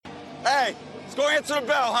Hey, let's go answer the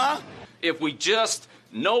bell, huh? If we just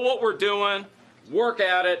know what we're doing, work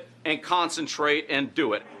at it, and concentrate and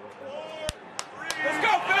do it. Let's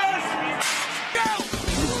go, fellas!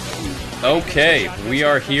 Go! Okay, we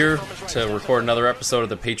are here to record another episode of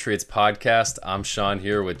the Patriots podcast. I'm Sean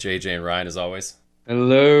here with JJ and Ryan as always.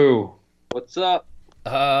 Hello. What's up?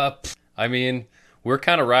 I mean, we're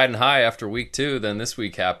kind of riding high after week 2. Then this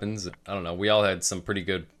week happens. I don't know. We all had some pretty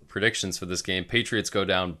good predictions for this game. Patriots go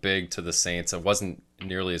down big to the Saints. It wasn't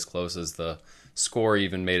nearly as close as the score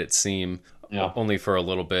even made it seem. Yeah. Only for a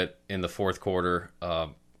little bit in the fourth quarter. I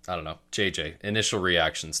don't know. JJ, initial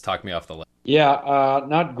reactions. Talk me off the list. Yeah,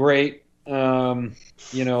 not great.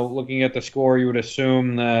 Looking at the score, you would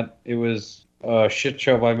assume that it was a shit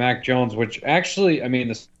show by Mac Jones, which actually, I mean,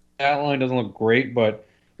 the stat line doesn't look great, but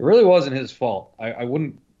it really wasn't his fault. I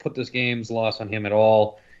wouldn't put this game's loss on him at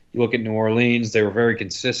all. You look at New Orleans, they were very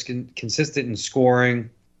consistent in scoring,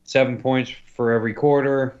 7 points for every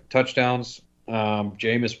quarter, touchdowns.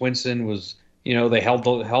 Jameis Winston was, they held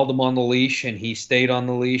him on the leash, and he stayed on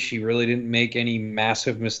the leash. He really didn't make any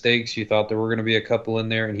massive mistakes. You thought there were going to be a couple in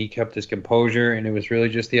there, and he kept his composure, and it was really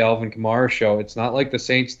just the Alvin Kamara show. It's not like the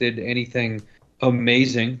Saints did anything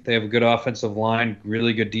amazing. They have a good offensive line,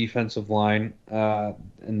 really good defensive line,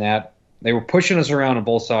 and that they were pushing us around on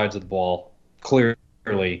both sides of the ball, clearly.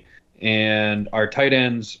 And our tight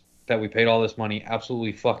ends that we paid all this money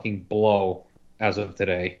absolutely fucking blow as of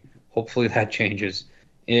today. Hopefully that changes.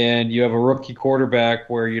 And you have a rookie quarterback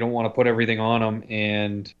where you don't want to put everything on him,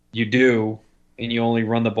 and you do, and you only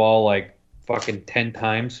run the ball like fucking 10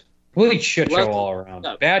 times. Really shit show all around.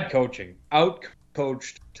 Bad coaching.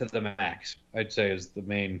 Out-coached to the max, I'd say, is the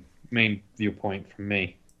main viewpoint from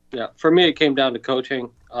me. Yeah, for me it came down to coaching.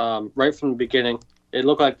 Right from the beginning, it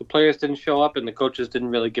looked like the players didn't show up and the coaches didn't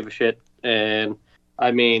really give a shit. And,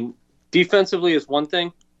 I mean, defensively is one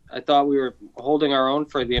thing. I thought we were holding our own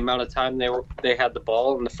for the amount of time they had the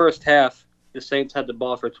ball. In the first half, the Saints had the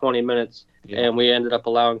ball for 20 minutes, and we ended up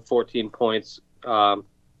allowing 14 points. Not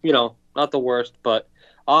the worst, but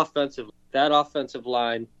offensively, that offensive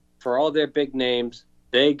line, for all their big names,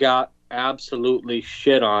 they got absolutely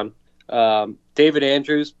shit on. David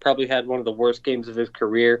Andrews probably had one of the worst games of his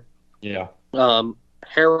career. Yeah.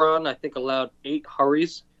 Heron, I think, allowed 8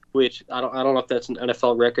 hurries, which I don't know if that's an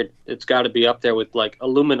NFL record. It's got to be up there with like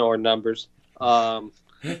Illuminor numbers.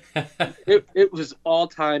 It was all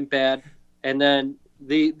time bad, and then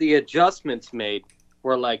the adjustments made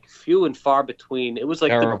were like few and far between. It was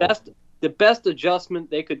like the best adjustment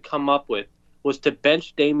they could come up with was to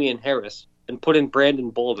bench Damian Harris and put in Brandon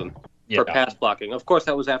Bolden for pass blocking. Of course,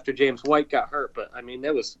 that was after James White got hurt, but I mean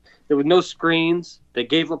there was no screens. They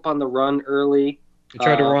gave up on the run early. They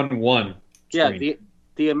tried to run one. Yeah,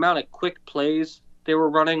 the amount of quick plays they were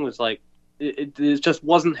running was like it just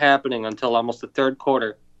wasn't happening until almost the third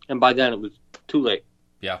quarter, and by then it was too late.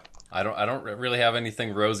 Yeah, I don't really have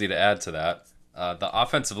anything rosy to add to that. The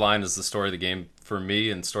offensive line is the story of the game for me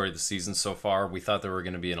and story of the season so far. We thought they were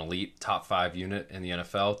going to be an elite top 5 unit in the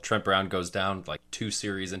NFL. Trent Brown goes down like 2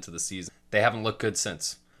 series into the season. They haven't looked good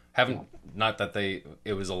since. Not that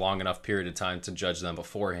it was a long enough period of time to judge them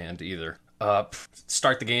beforehand either.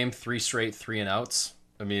 Start the game 3 straight 3-and-outs.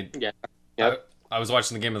 I mean, yeah. I was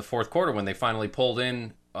watching the game of the fourth quarter when they finally pulled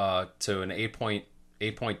in to an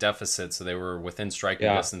 8-point deficit, so they were within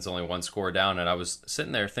striking distance, only 1 score down, and I was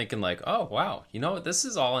sitting there thinking like, oh wow, this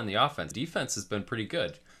is all in the offense. Defense has been pretty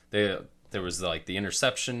good. There was like the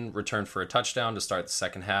interception returned for a touchdown to start the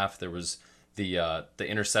second half. There was the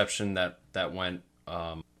interception that went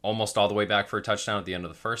almost all the way back for a touchdown at the end of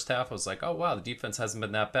the first half. I was like, oh wow, the defense hasn't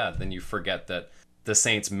been that bad. Then you forget that the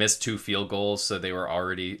Saints missed 2 field goals, so they were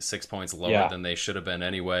already 6 points lower than they should have been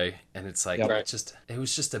anyway. And it's like, it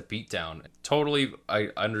was just a beatdown. Totally, I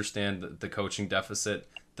understand the coaching deficit,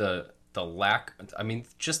 the lack. I mean,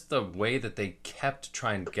 just the way that they kept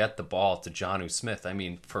trying to get the ball to Jonnu Smith. I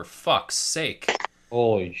mean, for fuck's sake,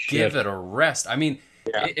 holy shit, give it a rest. I mean,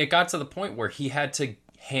 it got to the point where he had to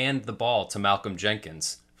hand the ball to Malcolm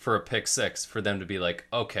Jenkins for a pick 6 for them to be like,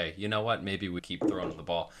 okay, you know what? Maybe we keep throwing the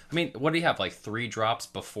ball. I mean, what did he have? Like 3 drops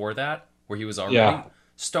before that where he was already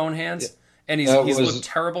stone hands? And he's looked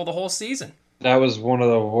terrible the whole season. That was one of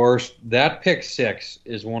the worst. That pick 6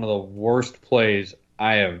 is one of the worst plays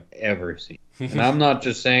I have ever seen. And I'm not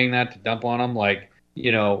just saying that to dump on him. Like,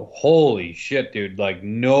 holy shit, dude. Like, I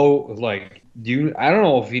don't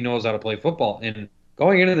know if he knows how to play football. And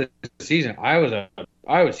going into the season, I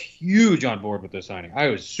was huge on board with this signing. I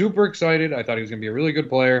was super excited. I thought he was going to be a really good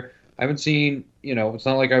player. I haven't seen, it's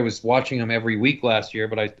not like I was watching him every week last year,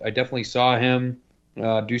 but I definitely saw him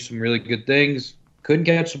do some really good things. Couldn't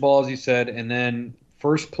catch the ball, as he said, and then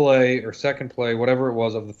first play or second play, whatever it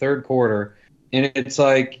was, of the third quarter. And it's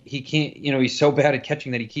like he can't, he's so bad at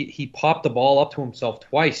catching that he popped the ball up to himself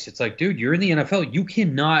twice. It's like, dude, you're in the NFL.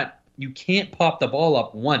 You can't pop the ball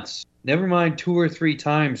up once. Never mind 2 or 3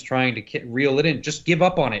 times trying to reel it in. Just give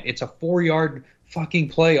up on it. It's a 4-yard fucking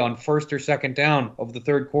play on first or second down of the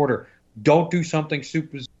third quarter. Don't do something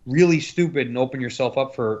really stupid and open yourself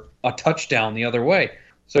up for a touchdown the other way.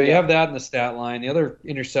 So you have that in the stat line. The other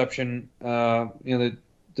interception, the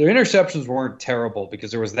interceptions weren't terrible because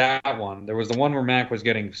there was that one. There was the one where Mac was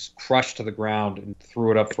getting crushed to the ground and threw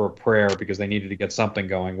it up for a prayer because they needed to get something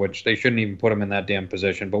going, which they shouldn't even put him in that damn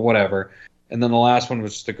position, but whatever. And then the last one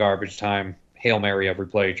was just a garbage time, Hail Mary every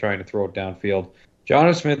play, trying to throw it downfield.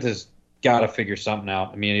 Jonnu Smith has got to figure something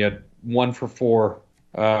out. I mean, he had 1 for 4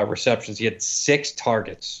 receptions. He had 6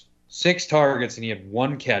 targets. 6 targets, and he had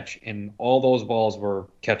 1 catch, and all those balls were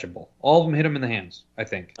catchable. All of them hit him in the hands, I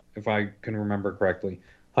think, if I can remember correctly.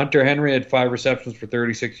 Hunter Henry had 5 receptions for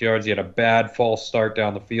 36 yards. He had a bad false start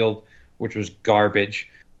down the field, which was garbage.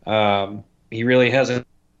 He really hasn't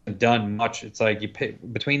done much. It's like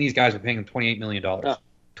between these guys, we're paying him $28 million. Yeah.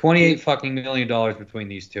 $28 fucking million between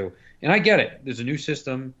these two. And I get it. There's a new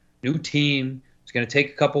system, new team. It's going to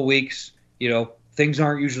take a couple weeks. Things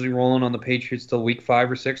aren't usually rolling on the Patriots till week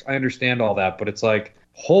 5 or 6. I understand all that, but it's like,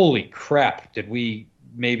 holy crap, did we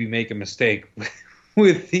maybe make a mistake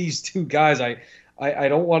with these two guys? I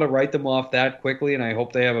don't want to write them off that quickly, and I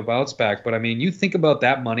hope they have a bounce back. But, I mean, you think about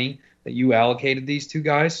that money that you allocated these two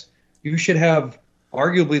guys, you should have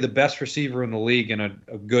arguably the best receiver in the league and a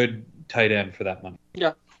good tight end for that money.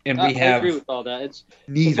 Yeah, and I agree with all that. It's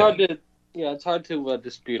hard to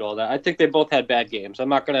dispute all that. I think they both had bad games. I'm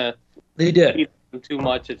not going to beat them too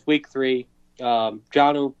much. It's week 3.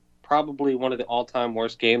 Jonnu, probably one of the all-time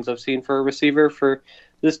worst games I've seen for a receiver for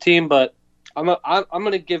this team, but I'm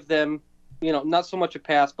going to give them, not so much a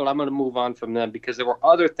pass, but I'm going to move on from them because there were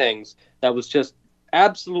other things that was just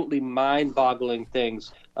absolutely mind-boggling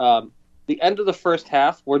things. The end of the first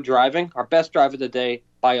half, we're driving, our best drive of the day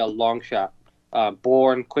by a long shot.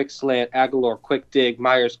 Bourne, quick slant, Aguilar, quick dig,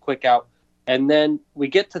 Myers, quick out. And then we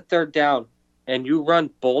get to third down, and you run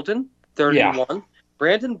Bolden, 3rd and 1.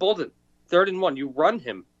 Brandon Bolden, 3rd and 1. You run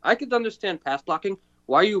him. I could understand pass blocking.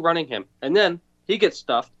 Why are you running him? And then he gets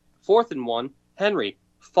stuffed, 4th and 1. Henry,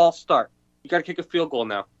 false start. You got to kick a field goal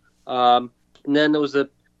now. And then there was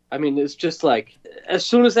it's just like, as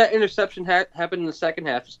soon as that interception happened in the second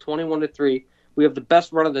half, it's 21-3. We have the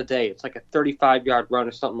best run of the day. It's like a 35-yard run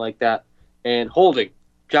or something like that. And holding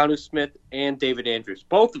Jonnu Smith and David Andrews,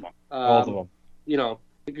 both of them. Both of them. You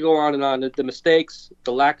could go on and on. The mistakes,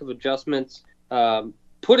 the lack of adjustments,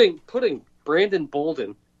 putting Brandon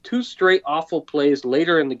Bolden 2 straight awful plays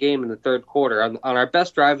later in the game in the third quarter on our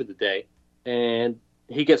best drive of the day, and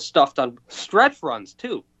he gets stuffed on stretch runs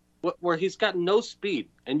too, where he's got no speed,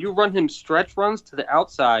 and you run him stretch runs to the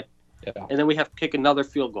outside, and then we have to kick another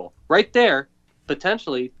field goal. Right there,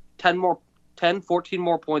 potentially 10, 14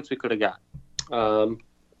 more points we could have got.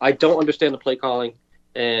 I don't understand the play calling,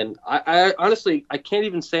 and I honestly, I can't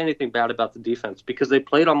even say anything bad about the defense because they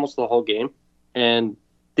played almost the whole game, and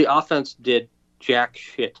the offense did jack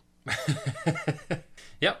shit.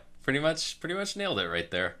 Yep, pretty much nailed it right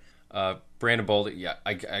there. Brandon Bolden,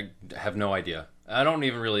 I have no idea. I don't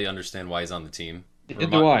even really understand why he's on the team.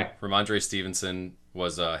 Ramondre Stevenson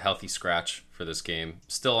was a healthy scratch for this game.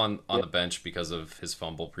 Still on the bench because of his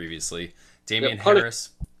fumble previously. Damian Harris,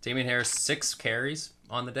 6 carries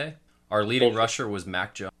on the day. Our leading rusher was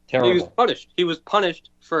Mac Jones. Terrible. He was punished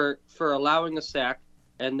for allowing a sack,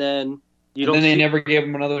 and then they never gave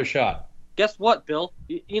him another shot. Guess what, Bill?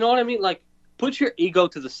 You know what I mean? Like, put your ego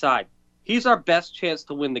to the side. He's our best chance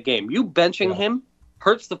to win the game. You benching him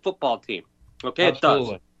hurts the football team. Okay,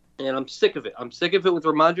 Absolutely. It does. And I'm sick of it. I'm sick of it with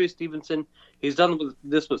Ramondre Stevenson. He's done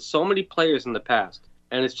this with so many players in the past.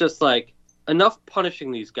 And it's just like, enough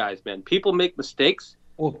punishing these guys, man. People make mistakes,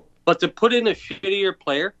 but to put in a shittier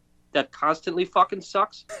player that constantly fucking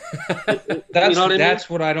sucks. That's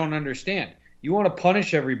what I don't understand. You want to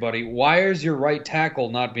punish everybody. Why is your right tackle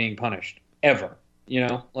not being punished? Ever.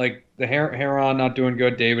 Like the Heron not doing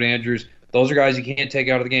good, David Andrews. Those are guys you can't take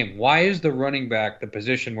out of the game. Why is the running back the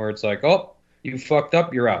position where it's like, oh, you fucked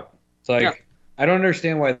up, you're out? It's like, I don't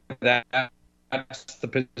understand why that's the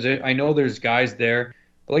position. I know there's guys there.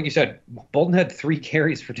 But like you said, Bolden had 3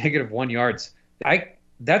 carries for -1 yards.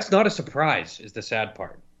 That's not a surprise, is the sad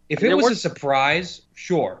part. If it was a surprise,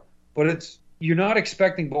 sure. But you're not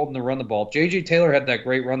expecting Bolden to run the ball. J.J. Taylor had that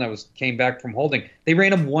great run that came back from holding. They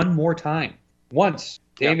ran him one more time. Once.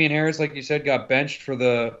 Damian Harris, like you said, got benched for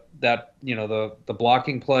the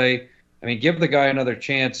blocking play. I mean, give the guy another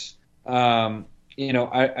chance.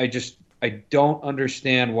 I don't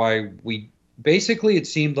understand why basically it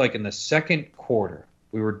seemed like in the second quarter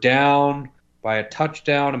we were down by a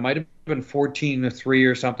touchdown. It might have been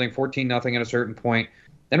 14-3 or something, 14-0 at a certain point.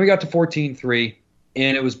 Then we got to 14-3,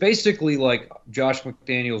 and it was basically like Josh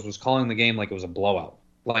McDaniels was calling the game like it was a blowout.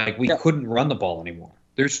 Like we couldn't run the ball anymore.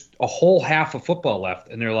 There's a whole half of football left,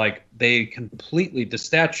 and the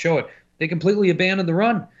stats show it, they completely abandoned the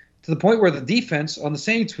run to the point where the defense on the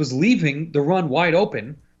Saints was leaving the run wide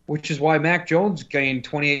open, which is why Mac Jones gained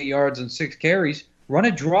 28 yards and 6 carries. Run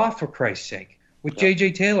a draw, for Christ's sake, with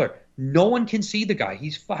J.J. Taylor. No one can see the guy.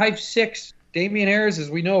 He's 5'6". Damian Harris, as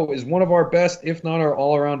we know, is one of our best, if not our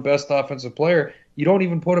all-around best offensive player. You don't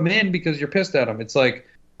even put him in because you're pissed at him. It's like,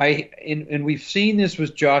 and we've seen this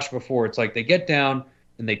with Josh before. It's like they get down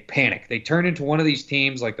and they panic. They turn into one of these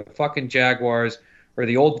teams like the fucking Jaguars or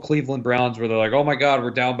the old Cleveland Browns where they're like, oh my God,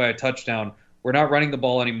 we're down by a touchdown. We're not running the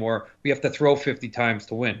ball anymore. We have to throw 50 times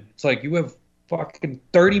to win. It's like you have fucking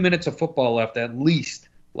 30 minutes of football left at least.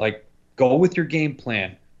 Like, go with your game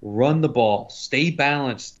plan. Run the ball. Stay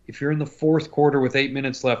balanced. If you're in the fourth quarter with 8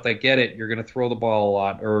 minutes left, I get it. You're going to throw the ball a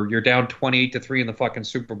lot. Or you're down 28-3 in the fucking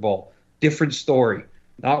Super Bowl. Different story.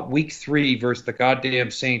 Not week 3 versus the goddamn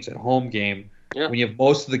Saints at home game when you have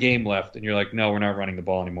most of the game left and you're like, no, we're not running the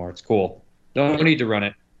ball anymore. It's cool. Don't need to run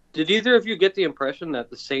it. Did either of you get the impression that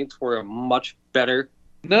the Saints were a much better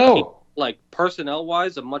team, like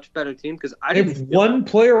personnel-wise, a much better team? Because I didn't have one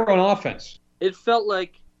player on offense. It felt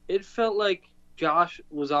like Josh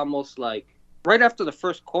was almost like right after the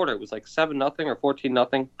first quarter. It was like 7-0 or 14-0.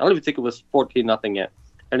 I don't even think it was 14-0 yet,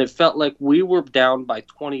 and it felt like we were down by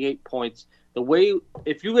 28 points. The way,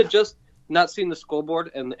 if you had just not seen the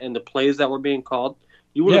scoreboard and the plays that were being called,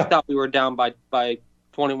 you would have thought we were down by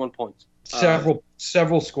 21 points.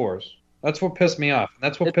 Several scores. That's what pissed me off.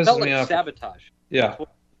 That's what pisses me off. Sabotage. Yeah, that's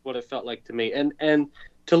what it felt like to me. And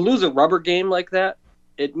to lose a rubber game like that,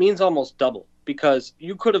 it means almost double. Because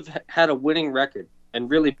you could have had a winning record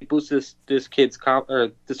and really boost this kid's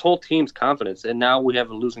this whole team's confidence, and now we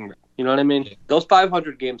have a losing record. You know what I mean? Yeah. Those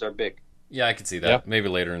 500 games are big. Yeah, I could see that. Yeah. Maybe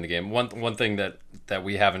later in the game. One thing that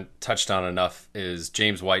we haven't touched on enough is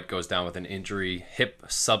James White goes down with an injury, hip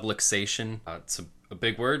subluxation. It's a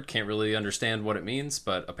big word. Can't really understand what it means,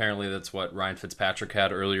 but apparently that's what Ryan Fitzpatrick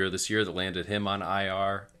had earlier this year that landed him on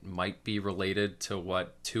IR. Might be related to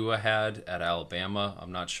what Tua had at Alabama.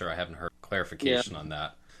 I'm not sure. I haven't heard clarification on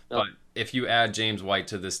that. No. But if you add James White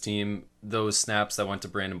to this team, those snaps that went to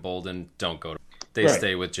Brandon Bolden don't go to. They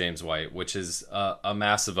stay with James White, which is a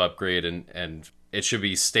massive upgrade, and it should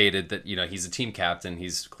be stated that he's a team captain.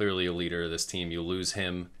 He's clearly a leader of this team. You lose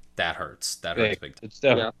him, that hurts. That hurts big. It's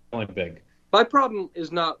definitely big. My problem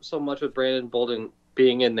is not so much with Brandon Bolden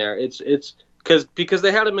being in there. It's because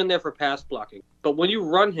they had him in there for pass blocking. But when you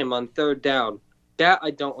run him on third down, that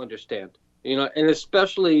I don't understand. And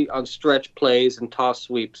especially on stretch plays and toss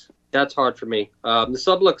sweeps, that's hard for me. The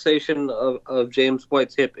subluxation of James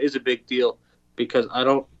White's hip is a big deal because I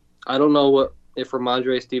don't know if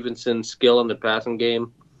Ramondre Stevenson's skill in the passing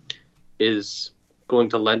game is going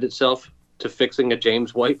to lend itself to fixing a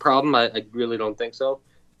James White problem. I really don't think so.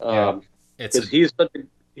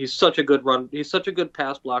 He's such a good run. He's such a good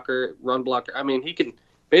pass blocker, run blocker. I mean, he can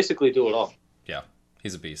basically do it all. Yeah,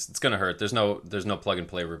 he's a beast. It's gonna hurt. There's no plug and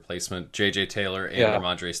play replacement. J.J. Taylor and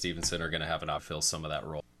Ramondre Stevenson are gonna have to fill some of that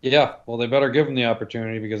role. Yeah, well, they better give him the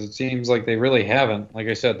opportunity because it seems like they really haven't. Like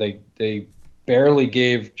I said, they barely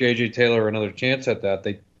gave J.J. Taylor another chance at that.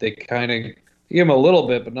 They kind of gave him a little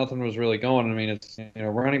bit, but nothing was really going. I mean, it's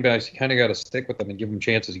running backs. You kind of got to stick with them and give them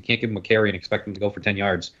chances. You can't give them a carry and expect them to go for 10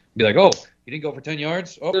 yards. Be like, oh, you didn't go for 10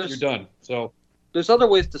 yards? Oh, you're done. So there's other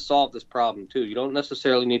ways to solve this problem too. You don't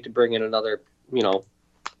necessarily need to bring in another,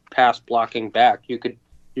 pass blocking back. You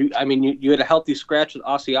had a healthy scratch with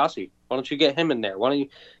Ossie. Why don't you get him in there? Why don't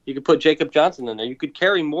you could put Jacob Johnson in there? You could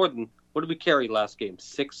carry more than, what did we carry last game?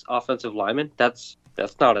 6 offensive linemen? That's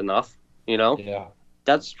not enough. Yeah.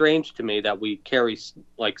 That's strange to me that we carry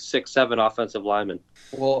like 6-7 offensive linemen.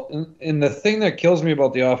 Well, and the thing that kills me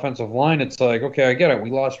about the offensive line, it's like, okay, I get it. We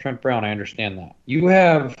lost Trent Brown. I understand that. You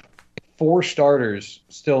have 4 starters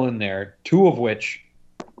still in there, 2 of which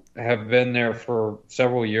have been there for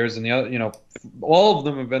several years, and the other, all of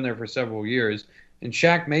them have been there for several years. And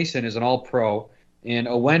Shaq Mason is an All-Pro, and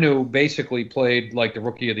Owenu basically played like the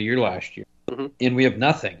Rookie of the Year last year. Mm-hmm. And we have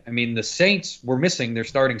nothing. I mean, the Saints were missing their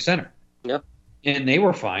starting center. Yeah. And they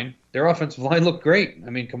were fine. Their offensive line looked great. I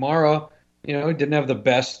mean, Kamara, didn't have the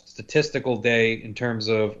best statistical day in terms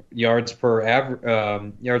of yards per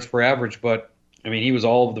average, but I mean, he was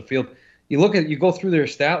all over the field. You go through their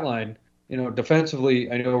stat line,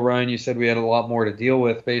 defensively, I know, Ryan, you said we had a lot more to deal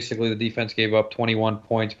with. Basically, the defense gave up 21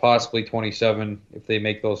 points, possibly 27 if they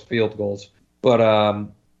make those field goals. But,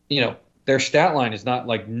 their stat line is not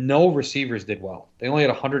like no receivers did well. They only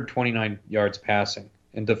had 129 yards passing.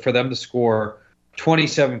 And for them to score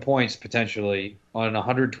 27 points potentially on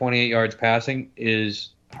 128 yards passing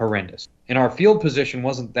is horrendous. And our field position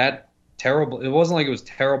wasn't that terrible. It wasn't like it was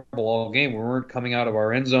terrible all game. We weren't coming out of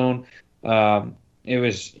our end zone. It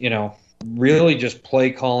was, really just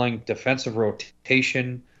play calling, defensive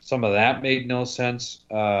rotation. Some of that made no sense.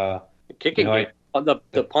 Kicking game.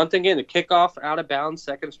 The punting game, the kickoff out of bounds,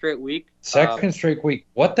 second straight week. Straight week.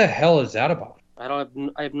 What the hell is that about? I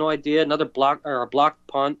have no idea. Another block or a blocked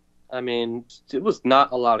punt. I mean, it was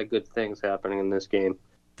not a lot of good things happening in this game.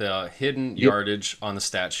 The hidden yardage on the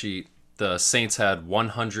stat sheet, the Saints had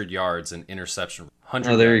 100 yards and interception.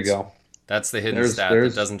 100 there yards. you go. That's the hidden stat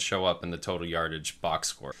that doesn't show up in the total yardage box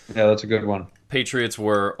score. Yeah, that's a good one. Patriots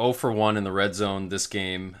were 0 for 1 in the red zone this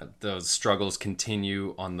game. Those struggles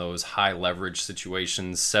continue on those high leverage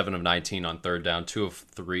situations. 7 of 19 on third down, 2 of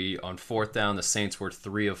 3 on fourth down. The Saints were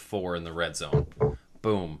 3 of 4 in the red zone.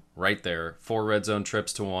 Boom, right there. 4 red zone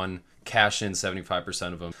trips to 1. Cash in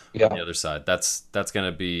 75% of them on the other side. That's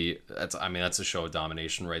going to be that's a show of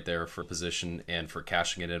domination right there for position and for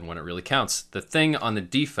cashing it in when it really counts. The thing on the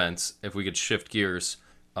defense, if we could shift gears,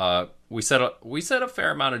 we said a fair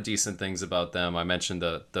amount of decent things about them. I mentioned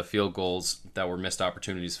the field goals that were missed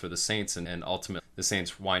opportunities for the Saints, and ultimately the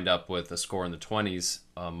Saints wind up with a score in the 20s,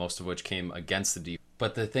 most of which came against the defense.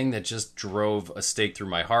 But the thing that just drove a stake through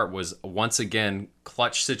my heart was, once again,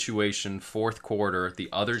 clutch situation, fourth quarter. The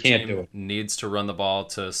other team needs to run the ball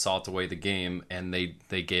to salt away the game, and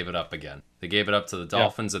they gave it up again. They gave it up to the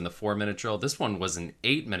Dolphins in the 4-minute drill. This one was an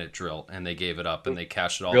 8-minute drill, and they gave it up, and they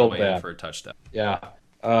cashed it all the way in for a touchdown. Yeah.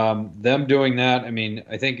 Them doing that,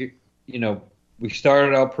 I think, we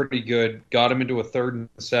started out pretty good, got them into a 3rd and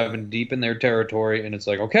 7 deep in their territory, and it's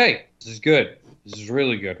like, okay, this is good. This is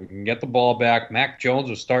really good. We can get the ball back. Mac Jones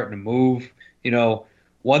was starting to move.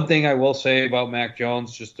 One thing I will say about Mac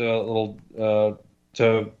Jones, just a little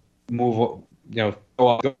to move, go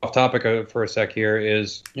off topic for a sec here,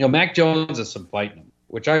 is, Mac Jones is some fighting,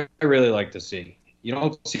 which I really like to see. You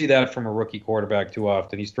don't see that from a rookie quarterback too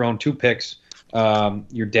often. He's thrown 2 picks.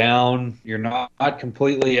 You're down. You're not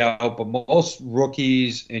completely out, but most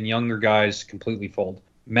rookies and younger guys completely fold.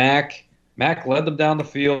 Mac led them down the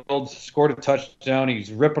field, scored a touchdown.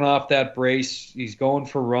 He's ripping off that brace. He's going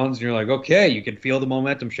for runs, and you're like, okay, you can feel the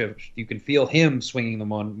momentum shift. You can feel him swinging the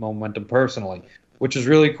momentum personally, which is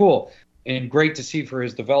really cool and great to see for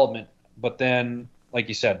his development. But then, like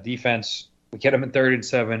you said, defense, we get him in 3rd and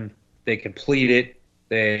 7. They complete it.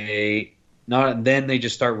 Then they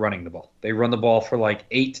just start running the ball. They run the ball for like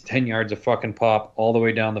 8 to 10 yards of fucking pop all the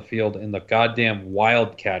way down the field in the goddamn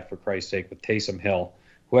Wildcat, for Christ's sake, with Taysom Hill,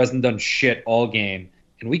 who hasn't done shit all game,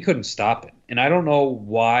 and we couldn't stop it. And I don't know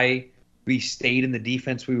why we stayed in the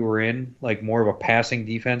defense we were in, like more of a passing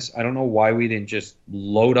defense. I don't know why we didn't just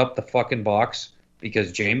load up the fucking box,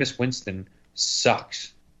 because Jameis Winston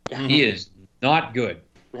sucks. He is not good.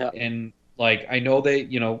 Yeah. And, I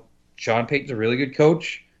know Sean Payton's a really good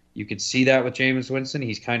coach. You could see that with Jameis Winston.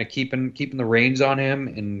 He's kind of keeping the reins on him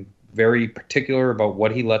and very particular about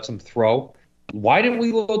what he lets him throw. Why didn't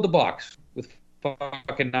we load the box with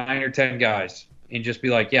fucking 9 or 10 guys and just be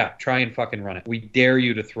like, yeah, try and fucking run it. We dare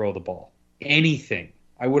you to throw the ball. Anything.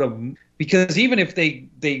 I would have, because even if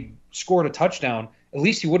they scored a touchdown, at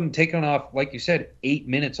least you wouldn't take it off, like you said, 8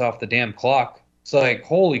 minutes off the damn clock. It's like,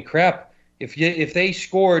 holy crap. If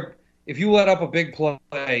you let up a big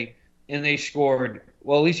play and they scored,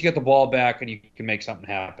 well, at least you get the ball back and you can make something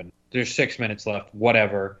happen. There's 6 minutes left,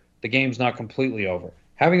 whatever. The game's not completely over.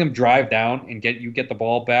 Having them drive down and get the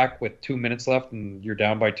ball back with 2 minutes left and you're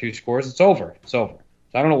down by 2 scores, it's over. It's over.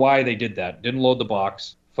 So I don't know why they did that. Didn't load the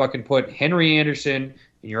box. Fucking put Henry Anderson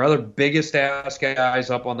and your other biggest ass guys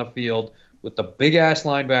up on the field with the big ass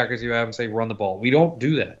linebackers you have and say run the ball. We don't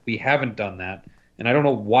do that. We haven't done that. And I don't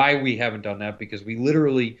know why we haven't done that, because we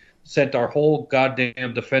literally sent our whole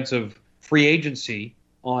goddamn defensive free agency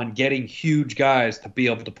on getting huge guys to be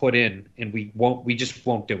able to put in, and we just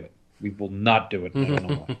won't do it. We will not do it. I don't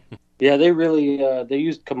know why. Yeah, they really they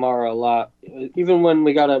used Kamara a lot. Even when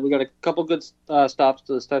we got a couple good stops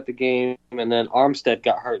to start the game, and then Armstead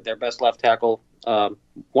got hurt, their best left tackle,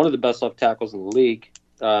 one of the best left tackles in the league.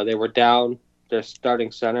 They were down their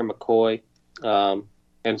starting center, McCoy,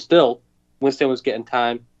 and still Winston was getting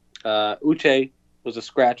time. Uche was a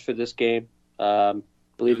scratch for this game.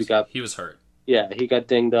 He was hurt. Yeah, he got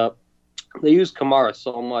dinged up. They used Kamara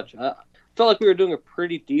so much. I felt like we were doing a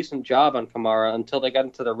pretty decent job on Kamara until they got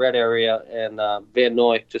into the red area, and Van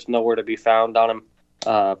Noy just nowhere to be found on him.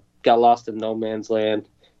 Got lost in no man's land.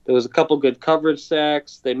 There was a couple good coverage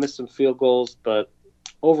sacks. They missed some field goals, but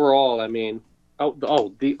overall, I mean,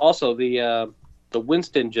 the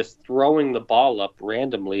Winston just throwing the ball up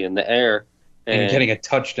randomly in the air and getting a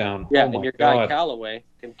touchdown. Yeah, oh and your God. guy Callaway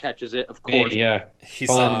catches it, of course. Yeah, He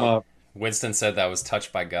Found him saw. up. Winston said that was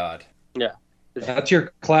touched by God. Yeah. That's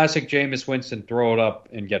your classic Jameis Winston, throw it up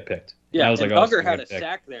and get picked. Yeah, I was and like, oh, Duggar it's gonna had a get picked.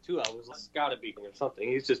 sack there, too. I was like, it's got to be or something.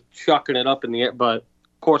 He's just chucking it up in the air, but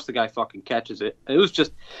of course the guy fucking catches it. It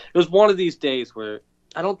was one of these days where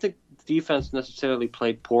I don't think the defense necessarily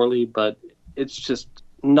played poorly, but it's just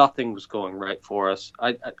nothing was going right for us.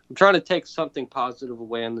 I'm trying to take something positive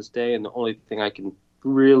away on this day, and the only thing I can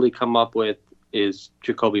really come up with is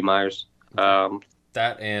Jacoby Myers.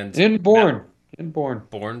 That and Inborn.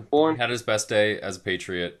 Bourne had his best day as a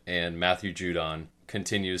Patriot, and Matthew Judon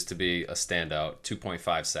continues to be a standout.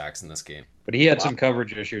 2.5 sacks in this game. But he had some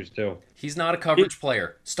coverage issues, too. He's not a coverage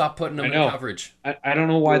player. Stop putting him in coverage. I don't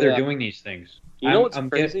know why they're doing these things. You know what's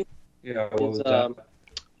crazy? What was that?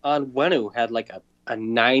 Onwenu had like a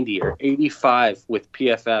 90 or 85 with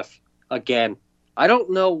PFF again. I don't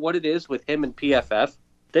know what it is with him and PFF.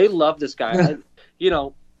 They love this guy.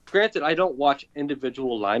 Granted, I don't watch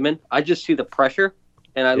individual linemen. I just see the pressure,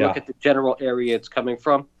 and I look at the general area it's coming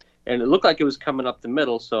from. And it looked like it was coming up the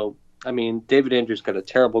middle. So, I mean, David Andrews got a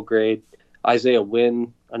terrible grade. Isaiah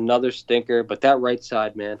Wynn, another stinker. But that right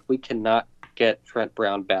side, man, we cannot get Trent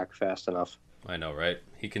Brown back fast enough. I know, right?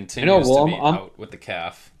 He continues to be out with the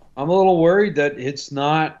calf. I'm a little worried that it's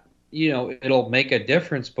not, it'll make a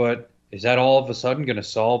difference, but is that all of a sudden going to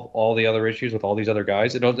solve all the other issues with all these other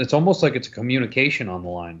guys? It's almost like it's a communication on the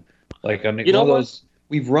line. Like,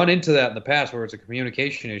 we've run into that in the past where it's a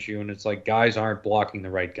communication issue, and it's like guys aren't blocking the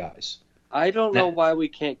right guys. I don't know why we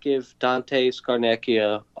can't give Dante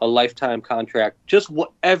Scarnecchia a lifetime contract. Just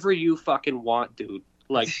whatever you fucking want, dude.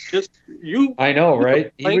 Like, just you. I know,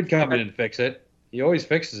 right? He would come in and fix it. He always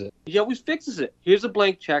fixes it. He always fixes it. Here's a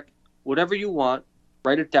blank check. Whatever you want,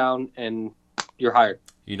 write it down, and you're hired.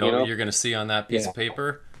 You know what you're going to see on that piece of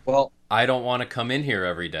paper? Well, I don't want to come in here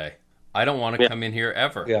every day. I don't want to come in here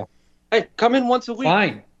ever. Yeah. Hey, come in once a week.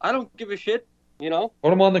 Fine. I don't give a shit.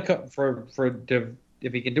 Put him on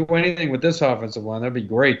if he can do anything with this offensive line, that'd be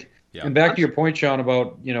great. Yeah. And back to your point, Sean,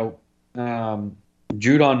 about Judon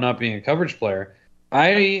not being a coverage player. I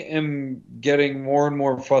am getting more and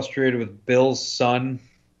more frustrated with Bill's son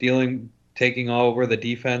taking over the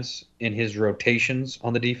defense in his rotations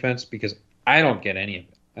on the defense because I don't get any of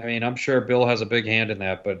it. I mean, I'm sure Bill has a big hand in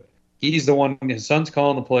that, but he's the one. His son's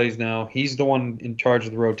calling the plays now. He's the one in charge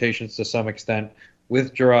of the rotations to some extent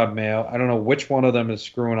with Gerard Mayo. I don't know which one of them is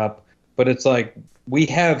screwing up, but it's like we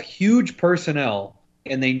have huge personnel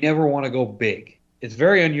and they never want to go big. It's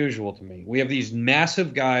very unusual to me. We have these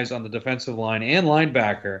massive guys on the defensive line and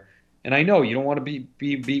linebacker, and I know you don't want to be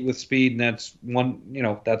beat with speed, and that's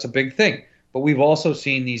that's a big thing. But we've also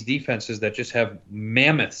seen these defenses that just have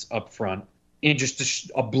mammoths up front and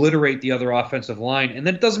just obliterate the other offensive line, and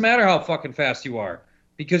then it doesn't matter how fucking fast you are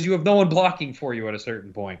because you have no one blocking for you at a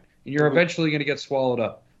certain point, and you're eventually going to get swallowed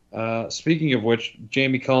up. Speaking of which,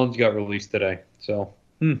 Jamie Collins got released today, so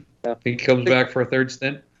he comes back for a third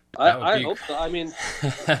stint. I hope so. I mean,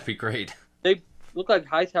 that'd be great. They look like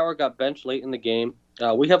Hightower got benched late in the game.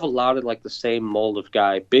 We have a lot of like the same mold of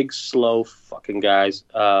guy, big, slow fucking guys.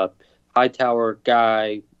 Hightower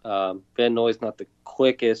guy, Van Noy's not the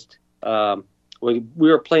quickest. We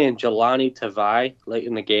were playing Jelani Tavai late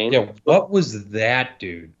in the game. Yeah, what was that,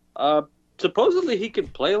 dude? Supposedly he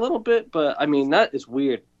could play a little bit, but I mean that is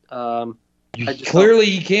weird. Clearly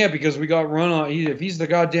he can't because we got run on. If he's the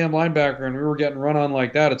goddamn linebacker and we were getting run on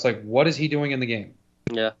like that, it's like, what is he doing in the game?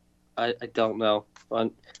 Yeah, I don't know.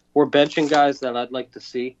 We're benching guys that I'd like to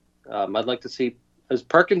see. I'd like to see, is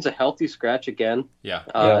Perkins a healthy scratch again?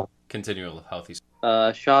 Yeah. Continual healthy.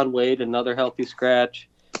 Sean Wade, another healthy scratch.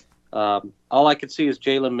 All I could see is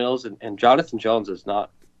Jalen Mills and Jonathan Jones is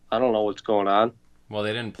not. I don't know what's going on. Well,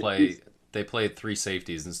 they didn't play. They played 3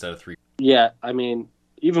 safeties instead of 3. Yeah, I mean,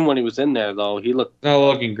 even when he was in there, though, he looked not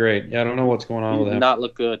looking great. Yeah, I don't know what's going on with him. Not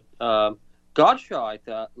look good. Godshaw, I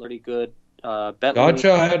thought, pretty good.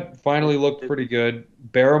 Godshaw had finally looked pretty good.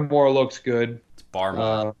 Barrymore looks good. It's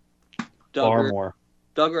Barmore.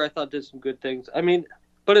 Duggar, I thought, did some good things. I mean,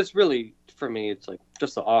 but it's really, for me, it's like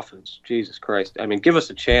just the offense. Jesus Christ. I mean, give us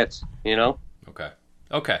a chance,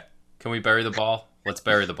 Okay. Can we bury the ball? Let's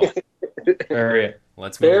bury the ball. Bury it.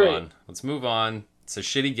 Let's move on. It's a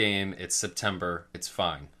shitty game. It's September. It's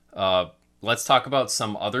fine. Let's talk about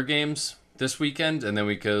some other games this weekend, and then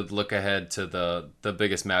we could look ahead to the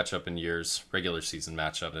biggest matchup in years. Regular season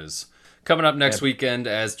matchup is coming up next weekend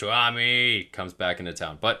as Tuami comes back into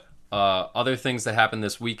town. But other things that happened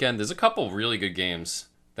this weekend, there's a couple really good games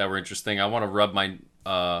that were interesting. I want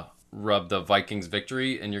to rub the Vikings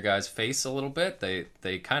victory in your guys' face a little bit.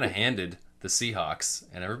 They kind of handed the Seahawks,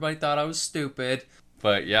 and everybody thought I was stupid.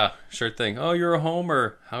 But yeah, sure thing. Oh, you're a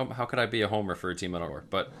homer. How could I be a homer for a team I don't work?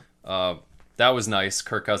 But that was nice.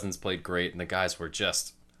 Kirk Cousins played great, and the guys were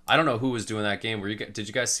just... I don't know who was doing that game. Did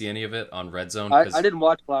you guys see any of it on Red Zone? I didn't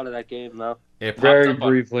watch a lot of that game, though. It popped Very up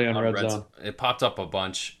briefly on Red Zone. It popped up a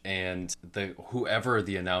bunch, and whoever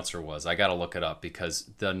the announcer was, I got to look it up,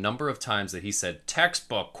 because the number of times that he said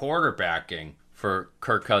textbook quarterbacking for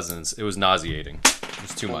Kirk Cousins, it was nauseating. It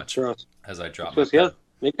was too much. As I dropped it. Yeah,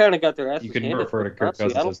 they kind of got their asses You can handed. refer to Kirk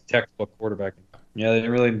Cousins as textbook quarterbacking. Yeah, they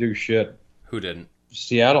really didn't do shit. Who didn't?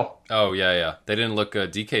 Seattle. Oh, yeah. They didn't look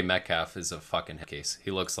good. DK Metcalf is a fucking case. He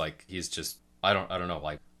looks like he's just, I don't know,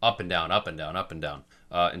 like up and down, up and down, up and down.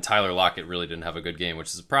 And Tyler Lockett really didn't have a good game, which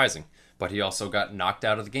is surprising. But he also got knocked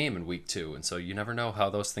out of the game in week 2, and so you never know how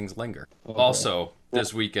those things linger. Okay. Also,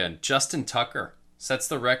 this weekend, Justin Tucker sets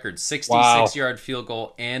the record, 66-yard field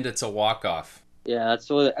goal, and it's a walk-off. Yeah,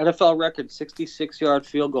 so the NFL record, 66-yard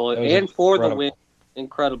field goal, and incredible. For the win.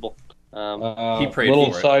 Incredible. He prayed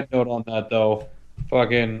little for it. Side note on that, though.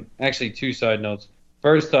 Actually, 2 side notes.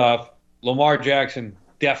 First off, Lamar Jackson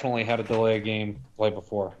definitely had a delay a game play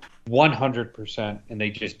before. 100%, and they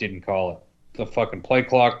just didn't call it. The fucking play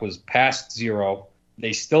clock was past 0.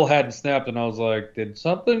 They still hadn't snapped, and I was like, did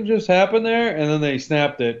something just happen there? And then they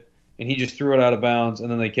snapped it, and he just threw it out of bounds, and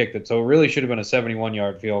then they kicked it. So it really should have been a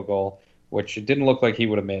 71-yard field goal, which it didn't look like he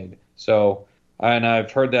would have made. So, and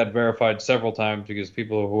I've heard that verified several times because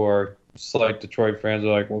people who are slight Detroit fans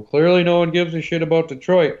are like, well, clearly no one gives a shit about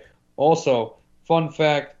Detroit. Also, fun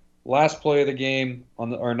fact, last play of the game,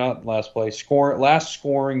 last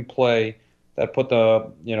scoring play that put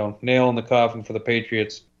the nail in the coffin for the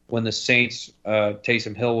Patriots when the Saints,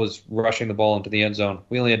 Taysom Hill was rushing the ball into the end zone.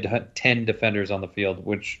 We only had 10 defenders on the field,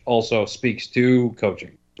 which also speaks to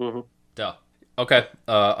coaching. Mm-hmm. Duh. Okay,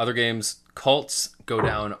 other games. Colts go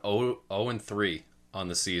down 0-3 on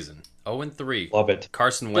the season. 0-3. Love it.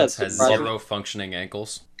 Carson Wentz has 0 functioning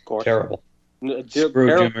ankles. Of course. Terrible.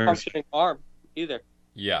 Zero functioning arm either.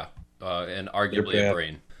 Yeah, and arguably a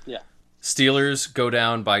brain. Yeah. Steelers go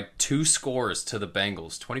down by 2 scores to the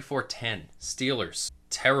Bengals. 24-10. Steelers.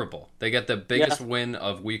 Terrible. They get the biggest win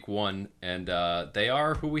of week 1, and they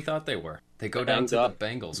are who we thought they were. They go down to the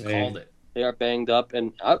Bengals. Called it. They are banged up,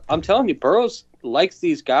 and I'm telling you, Burrows likes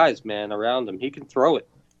these guys, man, around him. He can throw it.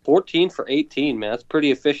 14 for 18, man. That's pretty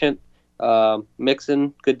efficient.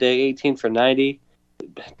 Mixon, good day, 18 for 90.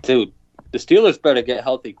 Dude, the Steelers better get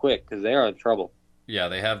healthy quick because they are in trouble. Yeah,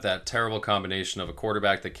 they have that terrible combination of a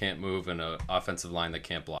quarterback that can't move and an offensive line that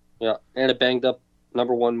can't block. Yeah, and a banged up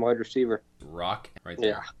number 1 wide receiver. Rock right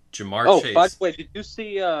there. Yeah. Jamar Chase. By the way, did you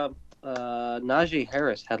see Najee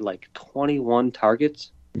Harris had like 21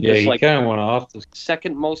 targets? Yeah, he kind of went off.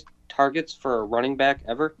 Second most targets for a running back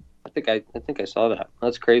ever. I think I saw that.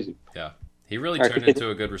 That's crazy. Yeah, he really turned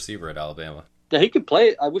into a good receiver at Alabama. Yeah, he could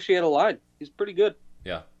play. I wish he had a line. He's pretty good.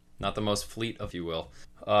 Yeah, not the most fleet, if you will.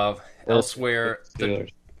 Elsewhere,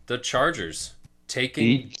 the Chargers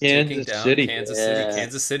taking down Kansas City.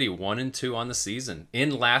 Kansas City 1-2 on the season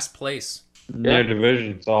in last place. Their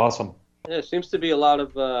division, it's awesome. Yeah, it seems to be a lot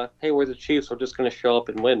of hey, we're the Chiefs. We're just going to show up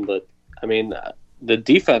and win. But I mean, the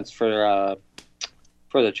defense for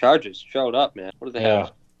the Chargers showed up, man. What did they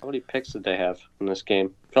have? How many picks did they have in this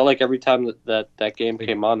game? Felt like every time that game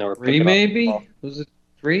came on, they were 3 maybe? Was it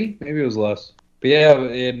 3? Maybe it was less. But yeah,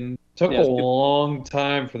 it took a long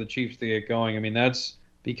time for the Chiefs to get going. I mean, that's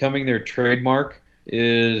becoming their trademark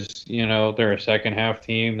is, they're a second half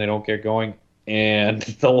team. They don't get going. And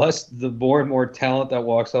the more and more talent that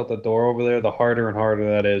walks out the door over there, the harder and harder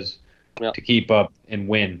that is to keep up and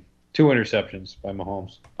win. 2 interceptions by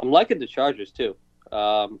Mahomes. I'm liking the Chargers, too.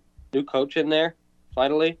 New coach in there.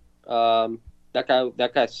 Finally, that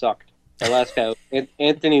guy sucked. The last guy,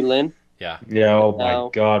 Anthony Lynn. Yeah. Yeah. Oh my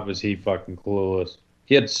God, was he fucking clueless?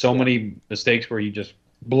 He had so many mistakes where he just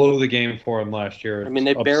blew the game for him last year. I mean,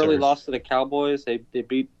 they barely lost to the Cowboys. They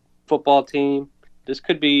beat football team. This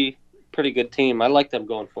could be a pretty good team. I like them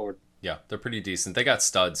going forward. Yeah, they're pretty decent. They got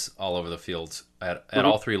studs all over the field at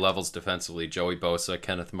all 3 levels defensively. Joey Bosa,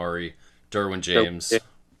 Kenneth Murray, Derwin James.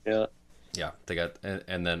 Yeah. Yeah, they got,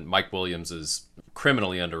 and then Mike Williams is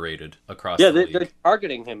criminally underrated across the league. They're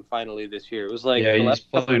targeting him finally this year. It was like he's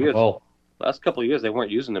playing well. Last couple of years, they weren't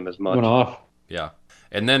using him as much. Went off. Yeah,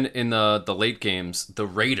 and then in the late games, the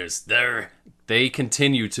Raiders, they're They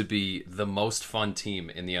continue to be the most fun team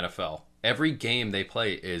in the NFL. Every game they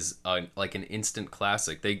play is like an instant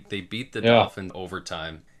classic. They beat the Dolphins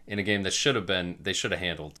overtime in a game that they should have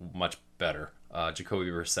handled much better.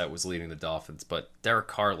 Jacoby Brissett was leading the Dolphins, but Derek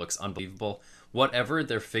Carr looks unbelievable. Whatever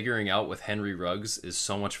they're figuring out with Henry Ruggs is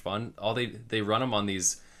so much fun. They run him on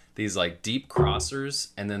these like deep crossers,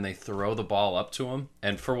 and then they throw the ball up to him.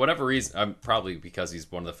 And for whatever reason, probably because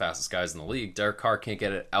he's one of the fastest guys in the league, Derek Carr can't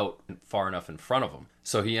get it out far enough in front of him.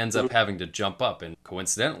 So he ends up having to jump up. And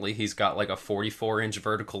coincidentally, he's got like a 44-inch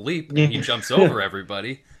vertical leap, and he jumps over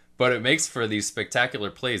everybody. But it makes for these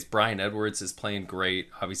spectacular plays. Bryan Edwards is playing great.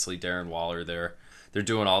 Obviously, Darren Waller there. They're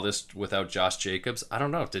doing all this without Josh Jacobs. I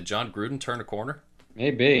don't know. Did John Gruden turn a corner?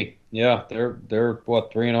 Maybe. Yeah, they're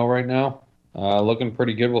what, 3-0 right now? Looking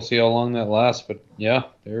pretty good. We'll see how long that lasts, but yeah,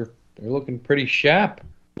 they're looking pretty sharp.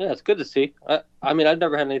 Yeah, it's good to see. I mean, I've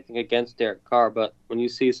never had anything against Derek Carr, but when you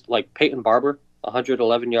see like Peyton Barber,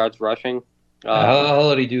 111 yards rushing, how the hell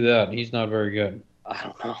did he do that? He's not very good. I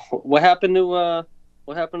don't know what happened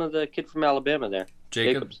to the kid from Alabama there.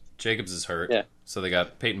 Jacobs is hurt. Yeah. So they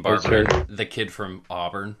got Peyton Barber, the kid from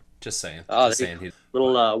Auburn. Just saying. He's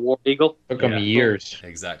little War Eagle. Took him years.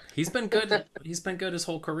 Exactly. He's been good. He's been good his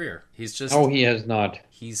whole career. He's just. No, he has not.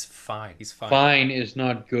 He's fine. He's fine. Fine is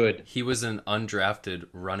not good. He was an undrafted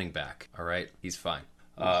running back. All right. He's fine.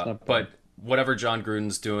 But whatever John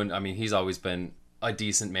Gruden's doing, I mean, he's always been a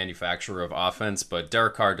decent manufacturer of offense. But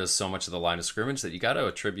Derek Carr does so much of the line of scrimmage that you got to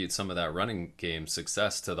attribute some of that running game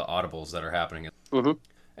success to the audibles that are happening. Mm-hmm.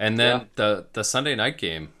 And then the Sunday night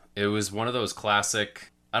game, it was one of those classic.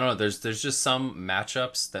 I don't know, there's just some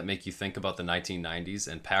matchups that make you think about the 1990s,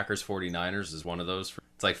 and Packers 49ers is one of those.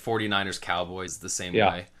 It's like 49ers Cowboys the same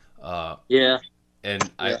way. And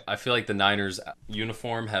I feel like the Niners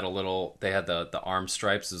uniform had they had the arm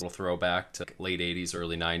stripes as a little throwback to late 80s,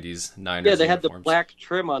 early 90s Niners. Yeah, they uniforms. had the black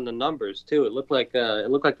trim on the numbers too. It looked like the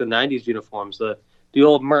 90s uniforms, the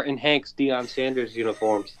old Merton Hanks, Deion Sanders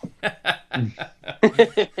uniforms.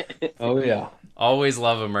 Oh yeah. Always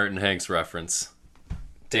love a Merton Hanks reference.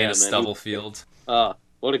 Dana Stubblefield. What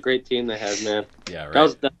a great team they had, man. Yeah,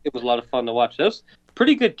 right. It was a lot of fun to watch. That was a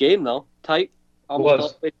pretty good game, though. Tight, almost all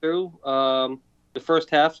the way through. The first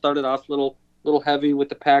half started off a little heavy with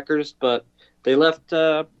the Packers, but they left.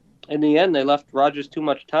 In the end, they left Rodgers too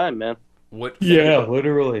much time, man. Yeah,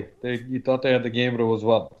 literally. You thought they had the game, but it was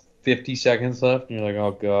what, 50 seconds left, and you're like,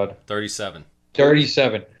 oh god. 37.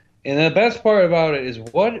 And the best part about it is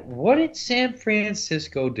what did San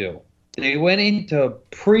Francisco do? They went into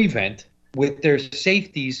prevent with their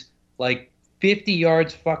safeties like 50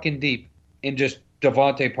 yards fucking deep, and just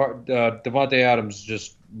Devontae Adams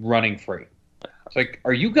just running free. It's like,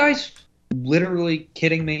 are you guys literally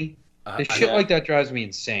kidding me? Shit like that drives me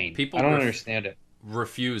insane. I don't understand it.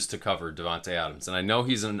 Refuse to cover Devontae Adams, and I know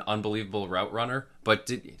he's an unbelievable route runner,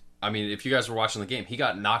 but if you guys were watching the game, he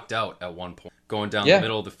got knocked out at one point going down the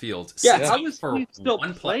middle of the field. Yeah, how was he still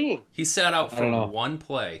playing? He sat out for one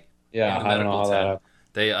play. Yeah, I don't know how that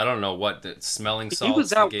happened. I don't know what the smelling salts. He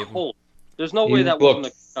was out cold. There's no way that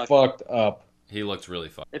wasn't a fucked up. He looked really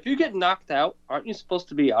fucked. If you get knocked out, aren't you supposed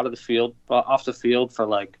to be out of the field, off the field for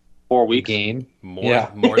like 4 weeks? Game. More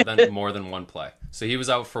than one play. So he was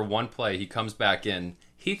out for one play. He comes back in.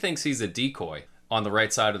 He thinks he's a decoy on the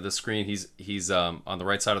right side of the screen. He's on the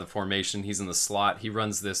right side of the formation. He's in the slot. He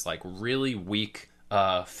runs this like really weak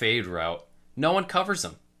fade route. No one covers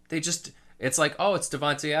him. It's like, oh, it's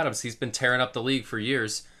Devontae Adams. He's been tearing up the league for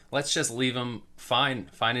years. Let's just leave him fine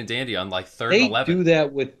and dandy on like 3rd and 11. They do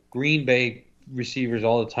that with Green Bay receivers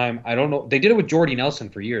all the time. I don't know. They did it with Jordy Nelson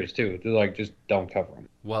for years too. They're like, just don't cover him.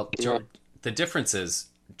 Well, the difference is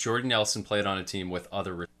Jordy Nelson played on a team with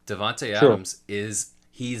other. Devontae Adams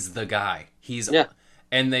he's the guy.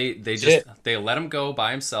 And they let him go by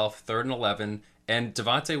himself 3rd and 11. And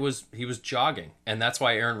Devontae was jogging, and that's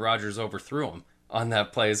why Aaron Rodgers overthrew him on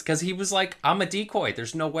that play, is because he was like, I'm a decoy.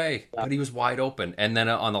 There's no way. But he was wide open. And then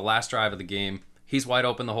on the last drive of the game, he's wide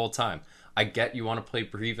open the whole time. I get you want to play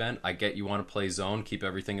prevent. I get you want to play zone, keep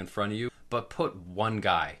everything in front of you. But put one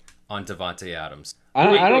guy on Devontae Adams.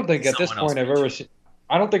 I don't think at this point I've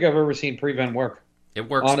ever seen prevent work. It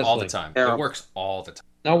works all the time. It works all the time.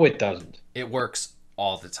 No, it doesn't. It works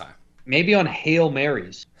all the time. Maybe on Hail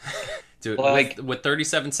Marys. Dude, with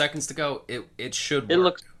 37 seconds to go, it should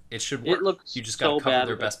work. It should work. It looks you just got to cover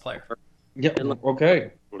their best player. Yeah,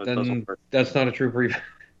 okay. Then that's not a true prevent.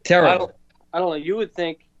 Terrible. I don't know. You would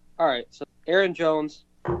think, all right, so Aaron Jones,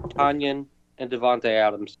 Tanyan, and Devontae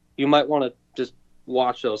Adams. You might want to just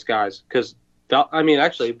watch those guys because,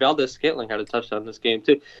 actually, Valdez Scantling had a touchdown this game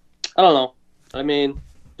too. I don't know.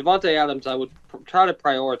 Devontae Adams, I would try to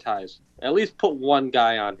prioritize. At least put one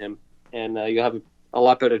guy on him, and you'll have a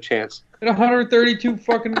lot better chance. At 132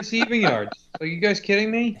 fucking receiving yards. Are you guys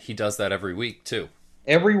kidding me? He does that every week, too.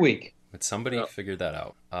 Every week. But somebody figured that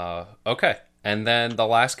out. Okay. And then the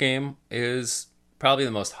last game is probably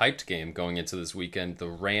the most hyped game going into this weekend. The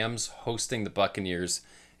Rams hosting the Buccaneers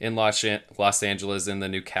in Los Angeles in the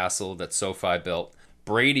new castle that SoFi built.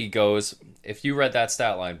 Brady goes, if you read that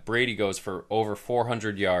stat line, Brady goes for over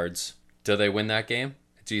 400 yards. Do they win that game?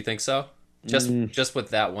 Do you think so? Just with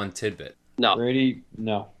that one tidbit. No. Brady,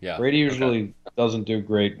 no. Yeah. Brady usually doesn't do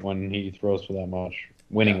great when he throws for that much,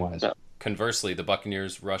 winning-wise. No. Conversely, the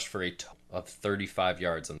Buccaneers rushed for a of 35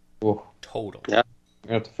 yards in total. Yeah.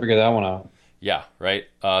 I have to figure that one out. Yeah, right.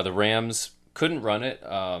 The Rams couldn't run it.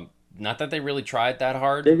 Not that they really tried that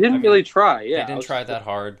hard. They didn't really try. Yeah, they didn't try that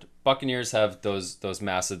hard. Buccaneers have those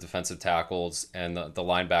massive defensive tackles and the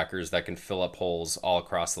linebackers that can fill up holes all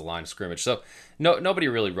across the line of scrimmage. So nobody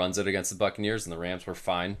really runs it against the Buccaneers, and the Rams were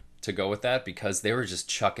fine to go with that because they were just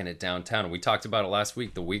chucking it downtown. And we talked about it last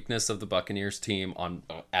week. The weakness of the Buccaneers team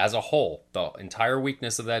as a whole, the entire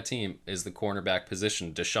weakness of that team is the cornerback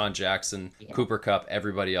position. Deshaun Jackson, Cooper Kupp,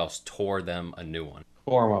 everybody else tore them a new one.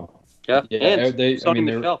 Form them. Yeah, and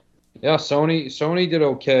Michel. Yeah, Sony did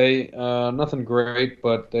okay. Nothing great,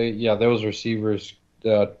 but those receivers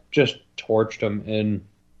just torched them. And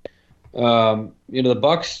the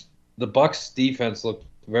Bucks defense looked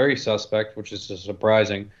very suspect, which is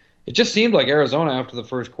surprising. It just seemed like Arizona after the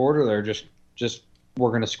first quarter there just were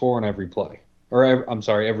going to score on every play. Or I'm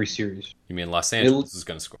sorry, every series. You mean Los Angeles is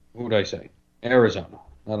going to score? Who would I say? Arizona.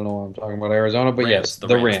 I don't know why I'm talking about Arizona, but Rams, yes, the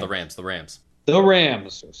Rams. The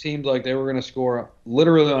Rams seemed like they were going to score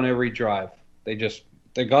literally on every drive. They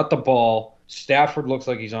got the ball. Stafford looks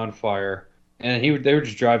like he's on fire, and they would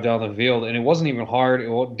just drive down the field, and it wasn't even hard.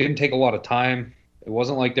 It didn't take a lot of time. It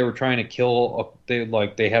wasn't like they were trying to kill.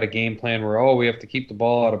 They had a game plan where we have to keep the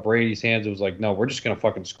ball out of Brady's hands. It was like, no, we're just going to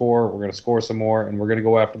fucking score. We're going to score some more, and we're going to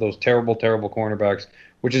go after those terrible, terrible cornerbacks,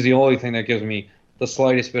 which is the only thing that gives me the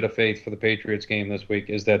slightest bit of faith for the Patriots game this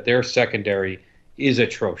week is that their secondary is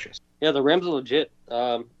atrocious. Yeah, the Rams are legit.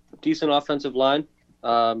 Decent offensive line.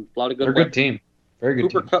 A lot of good. They're a good team. Very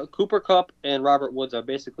good team. Cooper Kupp and Robert Woods are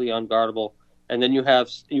basically unguardable. And then you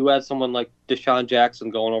add someone like Deshaun Jackson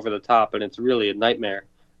going over the top, and it's really a nightmare.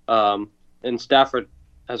 And Stafford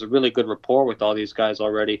has a really good rapport with all these guys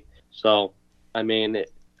already. So, I mean,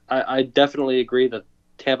 I definitely agree that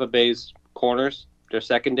Tampa Bay's corners, their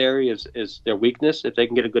secondary is their weakness. If they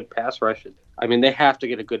can get a good pass rush, I mean, they have to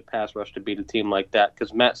get a good pass rush to beat a team like that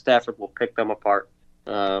because Matt Stafford will pick them apart.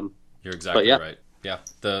 You're exactly right. Yeah,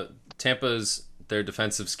 their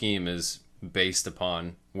defensive scheme is based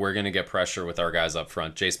upon we're going to get pressure with our guys up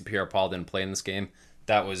front. Jason Pierre-Paul didn't play in this game.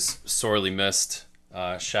 That was sorely missed.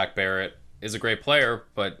 Shaq Barrett is a great player,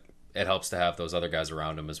 but it helps to have those other guys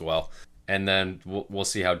around him as well. And then we'll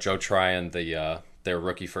see how Joe Tryon, their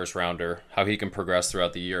rookie first rounder, how he can progress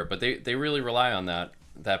throughout the year. But they really rely on that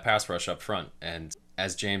pass rush up front. And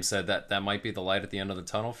as James said, that might be the light at the end of the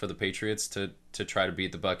tunnel for the Patriots to try to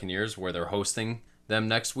beat the Buccaneers, where they're hosting them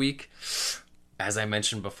next week. As I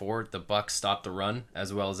mentioned before, the Bucs stopped the run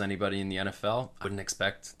as well as anybody in the NFL. I wouldn't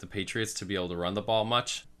expect the Patriots to be able to run the ball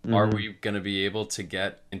much. Mm-hmm. Are we going to be able to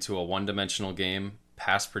get into a one-dimensional game,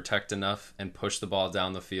 pass protect enough, and push the ball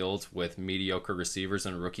down the field with mediocre receivers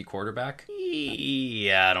and a rookie quarterback?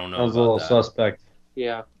 Yeah, I don't know. That was a little suspect.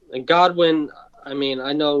 Yeah. And Godwin, I mean,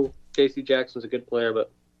 I know J.C. Jackson's a good player, but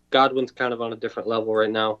Godwin's kind of on a different level right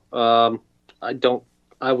now. I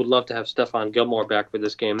would love to have Stephon Gilmore back for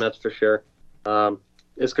this game, that's for sure.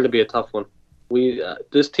 It's going to be a tough one.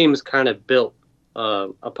 This team is kind of built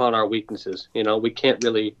upon our weaknesses. You know, we can't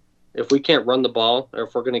really, if we can't run the ball, or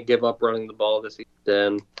if we're going to give up running the ball this season,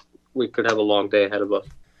 then we could have a long day ahead of us.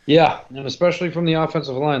 Yeah, and especially from the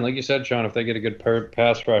offensive line, like you said, Sean, if they get a good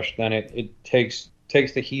pass rush, then it takes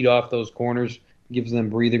the heat off those corners, gives them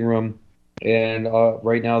breathing room. And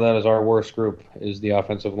right now, that is our worst group, is the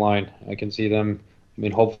offensive line. I can see them. I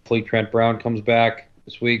mean, hopefully Trent Brown comes back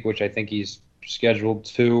this week, which I think he's scheduled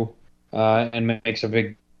to, and makes a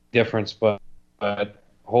big difference. But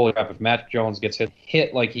holy crap, if Matt Jones gets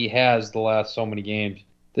hit like he has the last so many games,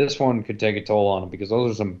 this one could take a toll on him because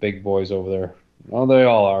those are some big boys over there. Well, they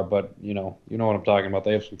all are, but you know what I'm talking about.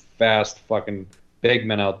 They have some fast fucking big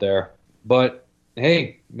men out there. But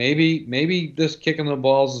hey, maybe this kicking the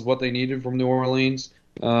balls is what they needed from New Orleans,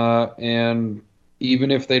 and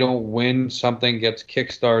even if they don't win, something gets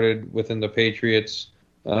kick-started within the Patriots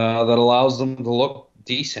that allows them to look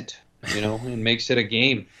decent, and makes it a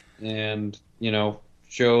game. And,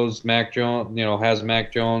 shows Mac Jones, has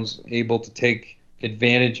Mac Jones able to take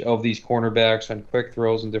advantage of these cornerbacks on quick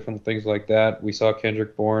throws and different things like that. We saw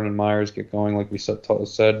Kendrick Bourne and Myers get going, like we said.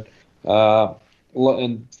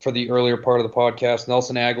 And for the earlier part of the podcast,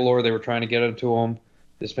 Nelson Aguilar, they were trying to get it to him.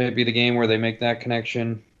 This may be the game where they make that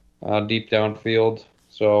connection deep downfield.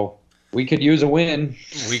 So we could use a win.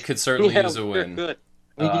 We could certainly use a win. Good.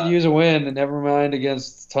 We could use a win, and never mind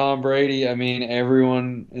against Tom Brady. I mean,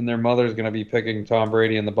 everyone and their mother is going to be picking Tom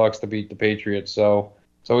Brady and the Bucs to beat the Patriots. So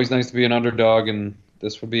it's always nice to be an underdog, and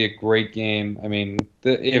this would be a great game. I mean,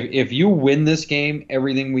 if you win this game,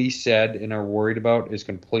 everything we said and are worried about is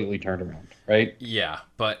completely turned around, right? Yeah,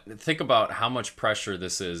 but think about how much pressure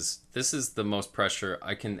this is. This is the most pressure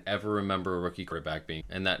I can ever remember a rookie quarterback being,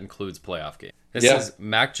 and that includes playoff games. This is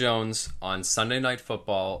Mac Jones on Sunday Night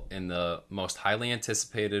Football in the most highly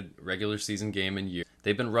anticipated regular season game in years.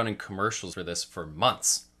 They've been running commercials for this for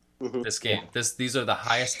months. Mm-hmm. This game, these are the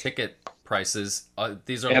highest ticket prices.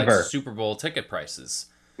 These are Ever. like Super Bowl ticket prices.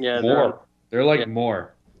 Yeah, More. They're like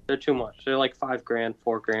more. They're too much. They're like $5,000,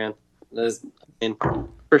 $4,000. And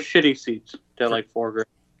for shitty seats, they're like $4,000.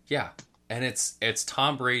 Yeah, and it's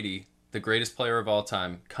Tom Brady, the greatest player of all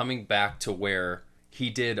time, coming back to where he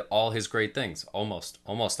did all his great things, almost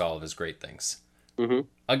all of his great things,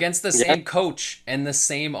 against the same coach and the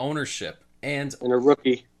same ownership, and a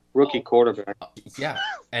rookie quarterback. Yeah,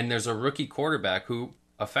 and there's a rookie quarterback who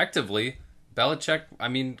effectively Belichick. I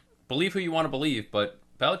mean, believe who you want to believe, but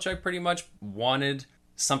Belichick pretty much wanted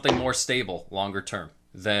something more stable, longer term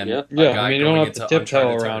than a guy I mean, you going don't have into to tiptoe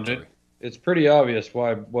uncharted around territory. it. It's pretty obvious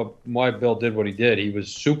why Bill did what he did. He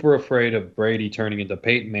was super afraid of Brady turning into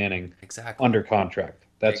Peyton Manning under contract.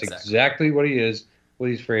 That's exactly what he is,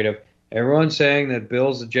 what he's afraid of. Everyone's saying that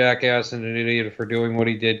Bill's a jackass and an idiot for doing what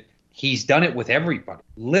he did. He's done it with everybody,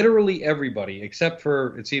 literally everybody, except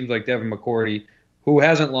for, it seems like, Devin McCourty, who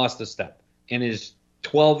hasn't lost a step and is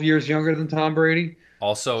 12 years younger than Tom Brady.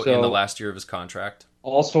 Also in the last year of his contract.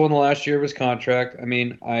 I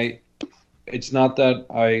mean, it's not that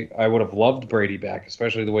I would have loved Brady back,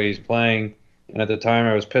 especially the way he's playing. And at the time,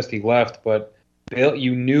 I was pissed he left. But Bill,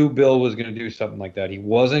 you knew Bill was going to do something like that. He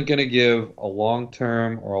wasn't going to give a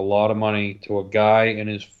long-term or a lot of money to a guy in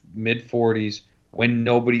his mid-40s when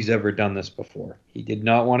nobody's ever done this before. He did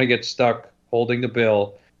not want to get stuck holding the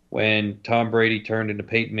bill when Tom Brady turned into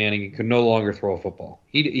Peyton Manning and could no longer throw a football.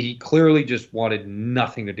 He clearly just wanted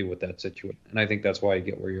nothing to do with that situation. And I think that's why you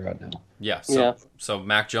get where you're at now. Yeah, so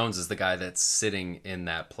Mac Jones is the guy that's sitting in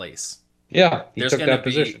that place. Yeah, he took that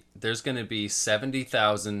position. There's going to be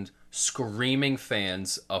 70,000 screaming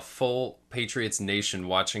fans, a full Patriots nation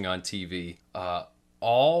watching on TV,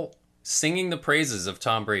 all singing the praises of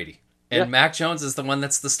Tom Brady. And Mac Jones is the one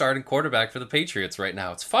that's the starting quarterback for the Patriots right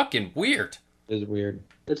now. It's fucking weird. It is weird.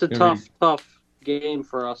 It's a tough game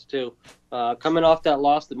for us, too. Coming off that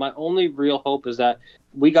loss, my only real hope is that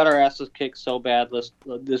we got our asses kicked so bad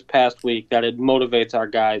this past week that it motivates our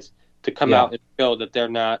guys to come out and show that they're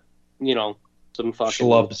not, some fucking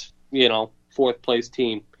schlubs, fourth place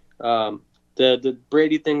team. The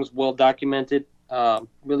Brady thing's well documented.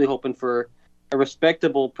 Really hoping for a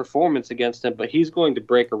respectable performance against him, but he's going to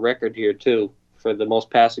break a record here too for the most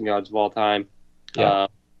passing yards of all time. Yeah.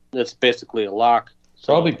 That's basically a lock.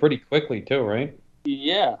 So, probably pretty quickly too, right?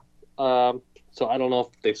 Yeah. So I don't know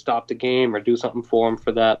if they stop the game or do something for him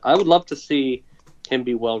for that. I would love to see him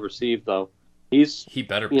be well received, though. He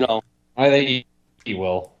better be. I think he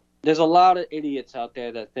will. There's a lot of idiots out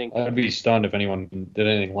there that think I'd be stunned if anyone did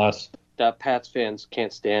anything less. That Pats fans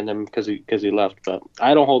can't stand him because he left, but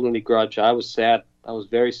I don't hold any grudge. I was sad. I was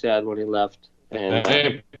very sad when he left. And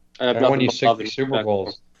I won you 60 Super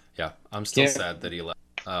Bowls. Yeah, I'm still sad that he left.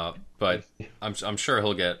 But I'm sure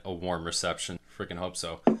he'll get a warm reception. Freaking hope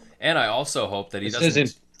so. And I also hope that he doesn't. This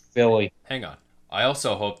isn't Philly. Hang on. I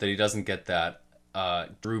also hope that he doesn't get that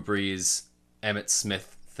Drew Brees, Emmitt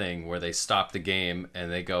Smith thing where they stop the game and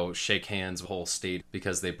they go shake hands with the whole state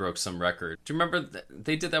because they broke some record. Do you remember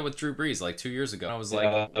they did that with Drew Brees like 2 years ago? I was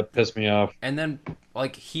like, that pissed me off. And then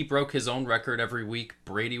he broke his own record every week.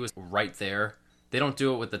 Brady was right there. They don't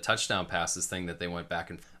do it with the touchdown passes thing that they went back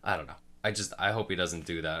and I don't know. I hope he doesn't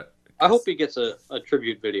do that. I hope he gets a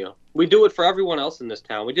tribute video. We do it for everyone else in this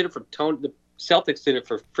town. We did it for Tony. The Celtics did it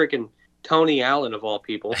for freaking Tony Allen of all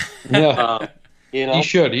people. Yeah. He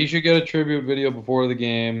should get a tribute video before the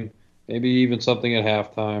game. Maybe even something at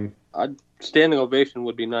halftime. A standing ovation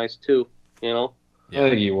would be nice too. Yeah. I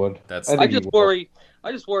think he would. I just worry.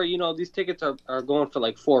 These tickets are going for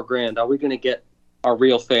like $4,000. Are we going to get our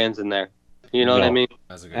real fans in there? You know what I mean?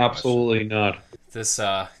 Absolutely not. This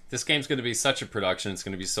game's going to be such a production. It's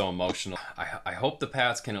going to be so emotional. I hope the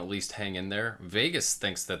Pats can at least hang in there. Vegas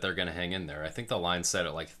thinks that they're going to hang in there. I think the line's set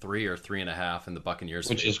at like 3 or 3.5 in the Buccaneers'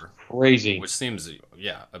 Which favor, is crazy. which seems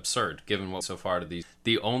absurd given what so far to these.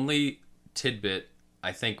 The only tidbit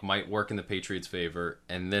I think might work in the Patriots' favor,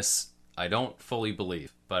 and this I don't fully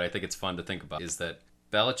believe, but I think it's fun to think about, is that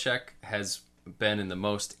Belichick has been in the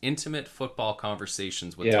most intimate football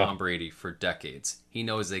conversations with Tom Brady for decades. He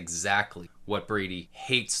knows exactly what Brady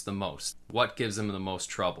hates the most, what gives him the most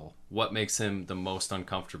trouble, what makes him the most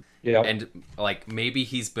uncomfortable. Yeah. And like maybe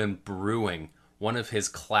he's been brewing one of his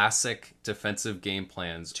classic defensive game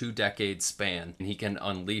plans, 2 decade span, and he can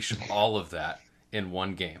unleash all of that in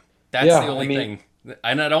one game. That's the only thing.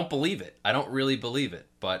 And I don't believe it. I don't really believe it,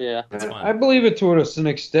 but it's fun. I believe it to an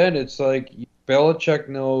extent. It's like Belichick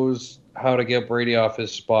knows how to get Brady off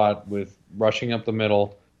his spot with rushing up the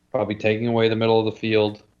middle, probably taking away the middle of the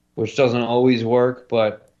field, which doesn't always work.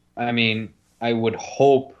 But, I mean, I would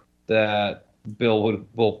hope that Bill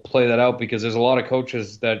will play that out, because there's a lot of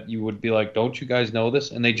coaches that you would be like, don't you guys know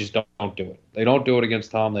this? And they just don't do it. They don't do it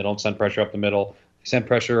against Tom. They don't send pressure up the middle. They send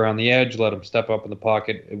pressure around the edge, let him step up in the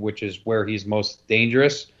pocket, which is where he's most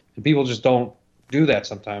dangerous. And people just don't do that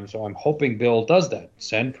sometimes. So I'm hoping Bill does that.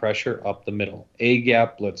 Send pressure up the middle.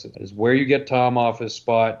 A-gap blitzes is where you get Tom off his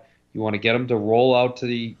spot. You want to get him to roll out to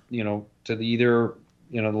the, to the either,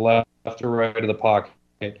 the left or right of the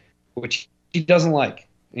pocket, which he doesn't like.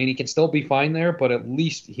 And he can still be fine there, but at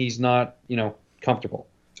least he's not, comfortable.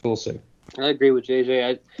 So we'll see. I agree with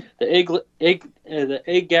JJ. The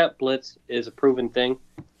A-gap blitz is a proven thing.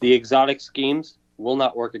 The exotic schemes will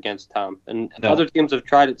not work against Tom. And other teams have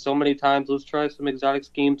tried it so many times. Let's try some exotic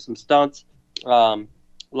schemes, some stunts, a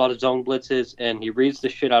lot of zone blitzes, and he reads the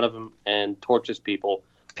shit out of them and torches people.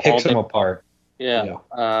 Picks them apart. Yeah.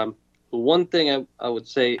 One thing I would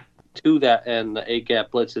say to that and the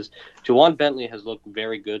A-gap blitz is Juwan Bentley has looked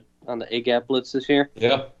very good on the A-gap blitz this year.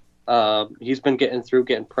 Yeah. He's been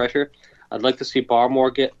getting pressure. I'd like to see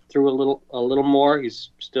Barmore get through a little more.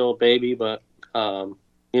 He's still a baby, but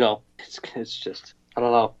it's just, I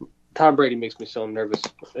don't know. Tom Brady makes me so nervous.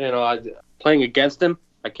 Playing against him,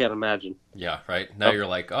 I can't imagine. Yeah, right. Now you're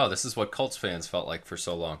like, oh, this is what Colts fans felt like for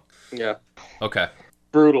so long. Yeah. Okay.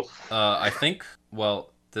 Brutal. I think, I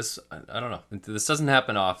don't know. This doesn't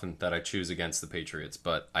happen often that I choose against the Patriots,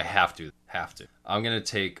 but I have to. I'm going to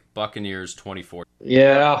take Buccaneers 24.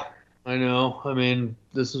 Yeah, I know. I mean,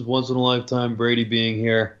 this is once in a lifetime Brady being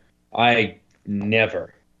here. I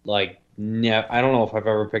never, I don't know if I've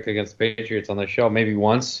ever picked against the Patriots on this show. Maybe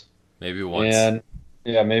once. And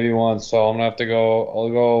maybe once. So I'm going to have to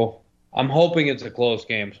go. I'm hoping it's a close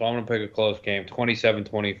game, so I'm going to pick a close game,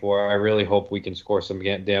 27-24. I really hope we can score some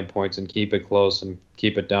damn points and keep it close and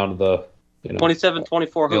keep it down to the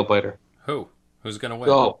 27-24 nail biter. Who's going to win?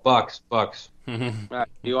 Go, Bucks. All right,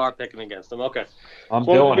 you are picking against them. Okay. I'm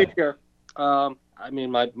doing it. Sure. I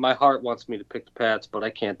mean, my heart wants me to pick the Pats, but I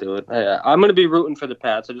can't do it. I'm going to be rooting for the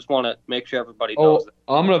Pats. I just want to make sure everybody knows that.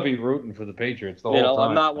 I'm going to be rooting for the Patriots the whole time.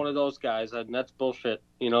 I'm not one of those guys, and that's bullshit.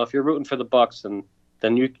 If you're rooting for the Bucks,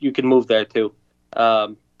 then you can move there too.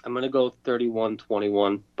 I'm going to go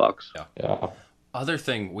 31-21 Bucks. Yeah. Other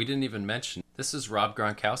thing we didn't even mention, this is Rob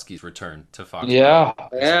Gronkowski's return to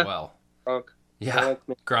Foxborough as well. Gronk. Yeah,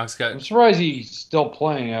 Gronk's got... I'm surprised he's still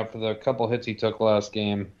playing after the couple hits he took last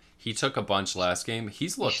game. He took a bunch last game.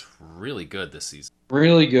 He's looked really good this season.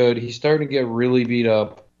 Really good. He's starting to get really beat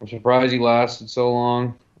up. I'm surprised he lasted so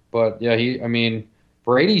long. But, yeah,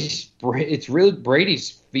 Brady's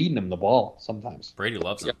feeding him the ball sometimes. Brady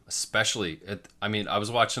loves him, especially I was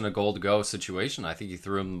watching a goal to go situation. I think he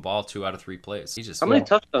threw him the ball 2 out of 3 plays. How many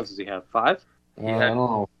touchdowns does he have? 5? I don't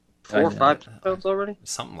know. 4 or 5 touchdowns already?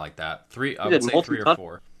 Something like that. 3. I would say 3 or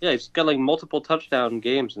 4. Yeah, he's got multiple touchdown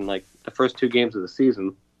games in the first 2 games of the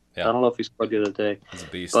season. Yeah. I don't know if he scored the other day. He's a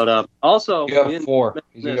beast. But also, he got 4.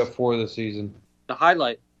 He's got 4 this season. The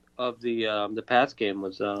highlight of the Pats game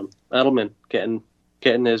was Edelman getting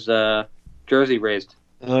his jersey raised.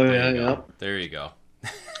 Oh yeah. There you go.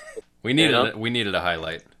 We needed a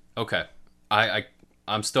highlight. Okay,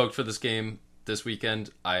 I'm stoked for this game this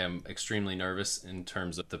weekend. I am extremely nervous in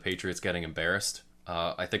terms of the Patriots getting embarrassed.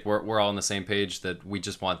 I think we're all on the same page that we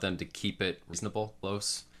just want them to keep it reasonable,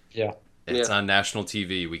 close. Yeah. It's on national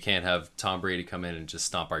TV. We can't have Tom Brady come in and just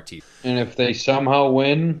stomp our teeth. And if they somehow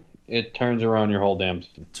win, it turns around your whole damn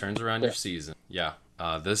season. Turns around your season. Yeah.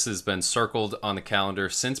 This has been circled on the calendar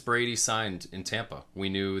since Brady signed in Tampa. We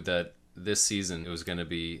knew that this season it was going to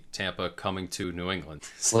be Tampa coming to New England.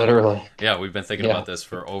 So, literally. Yeah, we've been thinking about this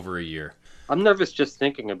for over a year. I'm nervous just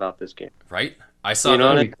thinking about this game. Right? I saw You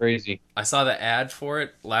know That'd be crazy. I saw the ad for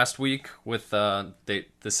it last week with the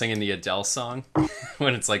singing the Adele song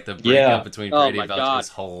when it's like the breakup between Oh Brady my and Belichick. God. It's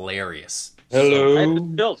hilarious. Hello.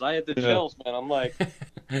 I had the chills. Yeah. Man. I'm like,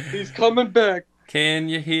 he's coming back. Can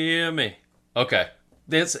you hear me? Okay,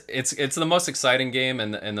 it's the most exciting game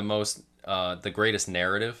and the most the greatest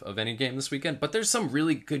narrative of any game this weekend. But there's some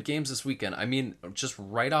really good games this weekend. I mean, just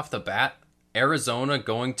right off the bat, Arizona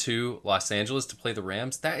going to Los Angeles to play the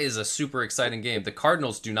Rams. That is a super exciting game. The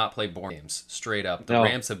Cardinals do not play boring games, straight up. The No.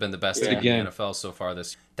 Rams have been the best team in the NFL so far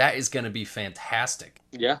this year. That is going to be fantastic.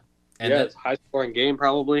 Yeah. And It's a high scoring game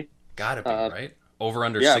probably. gotta be, right? Over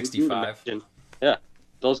under Yeah, 65. Yeah.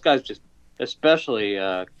 Those guys just, especially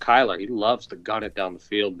Kyler, he loves to gun it down the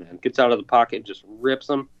field, man. Gets out of the pocket and just rips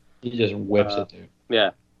them. He just whips it, dude.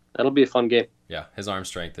 Yeah. That'll be a fun game. Yeah, his arm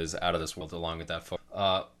strength is out of this world along with that foot.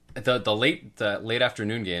 The late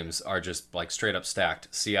afternoon games are just like straight up stacked.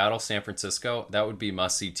 Seattle, San Francisco, that would be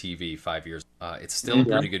must see TV 5 years. It's still a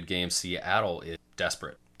pretty good game. Seattle is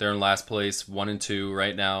desperate. They're in last place, 1-2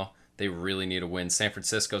 right now. They really need a win. San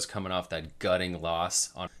Francisco's coming off that gutting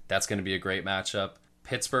loss. That's going to be a great matchup.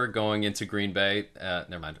 Pittsburgh going into Green Bay.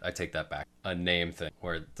 Never mind, I take that back. A name thing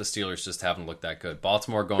where the Steelers just haven't looked that good.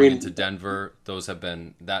 Baltimore going into Denver. Those have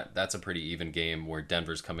been that's a pretty even game where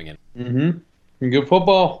Denver's coming in. Mm-hmm. Good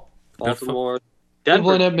football. Baltimore.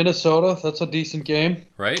 Cleveland Denver. at Minnesota. That's a decent game.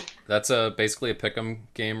 Right? That's basically a pick'em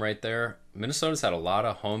game right there. Minnesota's had a lot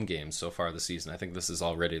of home games so far this season. I think this is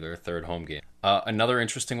already their third home game. Another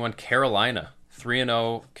interesting one, Carolina.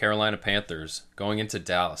 3-0 Carolina Panthers going into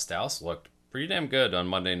Dallas. Dallas looked pretty damn good on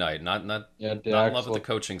Monday night. Not in love with the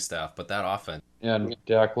coaching staff, but that offense. Yeah, and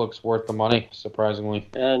Dak looks worth the money, surprisingly.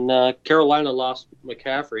 And Carolina lost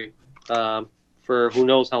McCaffrey for who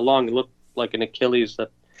knows how long. It looked like an Achilles.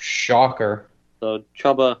 Shocker. So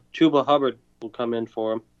Chuba Hubbard will come in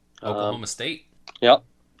for him. Oklahoma State. Yep.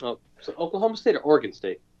 Oh, so Oklahoma State or Oregon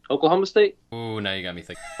State? Oklahoma State? Ooh, now you got me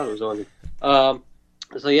thinking. I thought it was Oregon.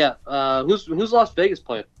 Who's Las Vegas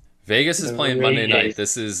playing? Vegas is playing Monday night.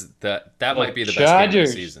 This is that might be the best game of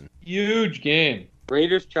the season. Huge game.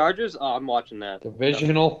 Raiders Chargers? Oh, I'm watching that.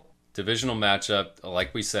 Divisional matchup.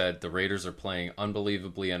 Like we said, the Raiders are playing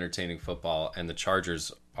unbelievably entertaining football, and the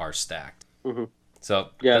Chargers are stacked. Mm-hmm. So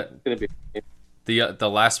yeah, it's gonna be. The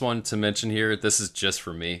last one to mention here. This is just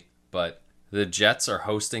for me, but the Jets are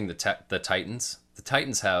hosting the Titans. The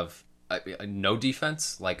Titans have no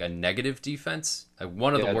defense, like a negative defense,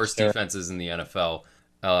 one of the worst defenses in the NFL,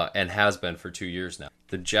 and has been for 2 years now.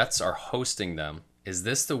 The Jets are hosting them. Is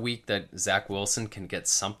this the week that Zach Wilson can get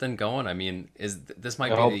something going? I mean, this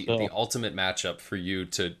might be the ultimate matchup for you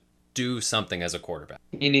to do something as a quarterback?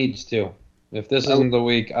 He needs to. If this isn't the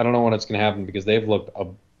week, I don't know when it's going to happen because they've looked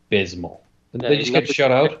abysmal. Did they just get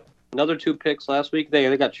shut out? Another 2 picks last week.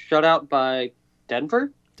 They got shut out by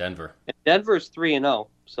Denver. And Denver's 3-0,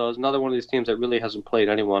 so it's another one of these teams that really hasn't played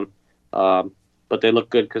anyone. But they look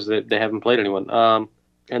good because they haven't played anyone.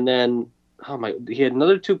 And then, he had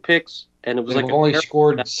another 2 picks, and it was They've only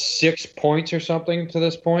scored 6 points or something to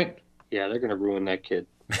this point. Yeah, they're gonna ruin that kid.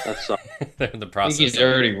 That sucks. They're in the process. I think he's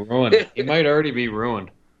already ruined. He might already be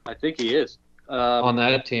ruined. I think he is on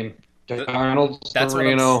that team. Darnold's that's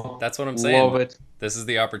what I'm saying. Love it. This is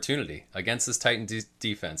the opportunity against this Titan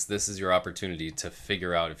defense. This is your opportunity to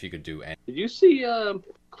figure out if you could do anything. Did you see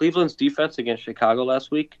Cleveland's defense against Chicago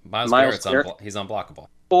last week? Miles Garrett's he's unblockable.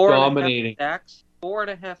 Dominating.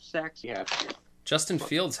 4.5 sacks. Yeah. Justin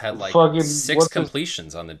Fields had like 6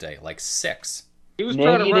 completions on the day, like 6. He was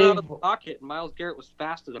trying to run out of the pocket, and Myles Garrett was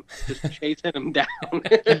faster than him, just chasing him down.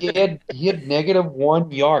 he had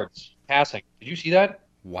 -1 yards passing. Did you see that?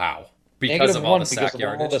 Wow. Because of all the sack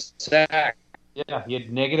yardage? Yeah, he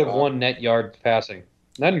had -1 net yards passing. Isn't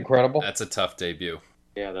that incredible? That's a tough debut.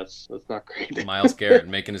 Yeah, that's not great. Myles Garrett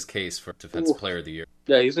making his case for Defensive Player of the Year.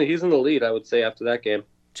 Yeah, he's in the lead, I would say, after that game.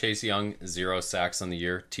 Chase Young, 0 sacks on the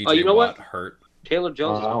year. TJ you know Watt what? hurt. Taylor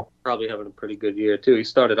Jones is probably having a pretty good year, too. He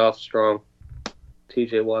started off strong.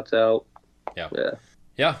 TJ Watt's out.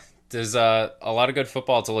 Yeah. There's a lot of good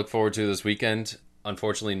football to look forward to this weekend.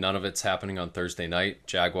 Unfortunately, none of it's happening on Thursday night.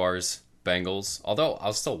 Jaguars, Bengals. Although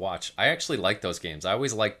I'll still watch. I actually like those games. I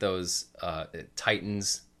always like those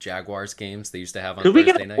Titans Jaguars games they used to have on Thursday night.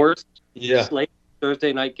 Could we get a worse slate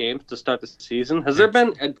Thursday night games to start the season? Has there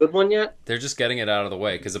been a good one yet? They're just getting it out of the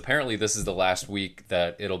way because apparently this is the last week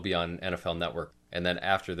that it'll be on NFL Network. And then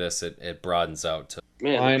after this, it broadens out to...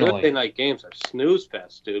 Man, the Thursday night games are snooze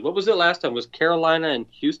fest, dude. What was it last time? Was Carolina and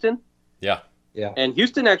Houston? Yeah. And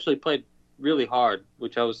Houston actually played really hard,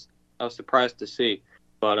 which I was surprised to see.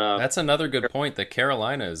 But that's another good point that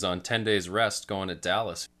Carolina is on 10 days rest going to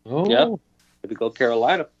Dallas. Oh. Yeah. Maybe go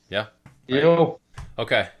Carolina. Yeah. Yo.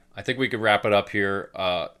 Okay, I think we could wrap it up here.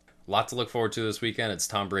 Lot to look forward to this weekend. It's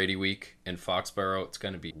Tom Brady week in Foxborough. It's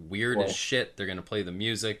going to be weird as shit. They're going to play the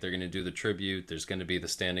music. They're going to do the tribute. There's going to be the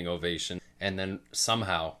standing ovation. And then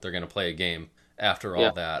somehow they're going to play a game after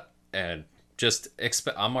all that. And just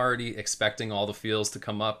I'm already expecting all the feels to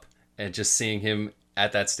come up, and just seeing him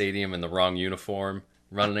at that stadium in the wrong uniform,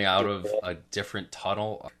 running out of a different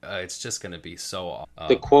tunnel. It's just going to be so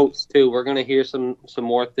the quotes too. We're going to hear some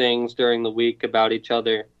more things during the week about each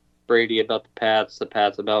other. Brady about the Pats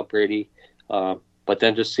about Brady. But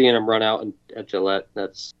then just seeing him run out at Gillette,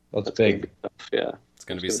 that's big. Yeah. It's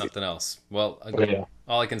going to be something else. Well,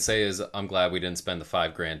 all I can say is I'm glad we didn't spend the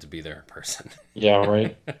 $5,000 to be there in person. Yeah,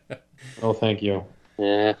 right. Oh, thank you.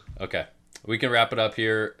 Yeah. Okay. We can wrap it up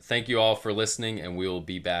here. Thank you all for listening, and we will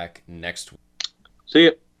be back next week. See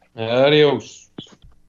ya. Adios.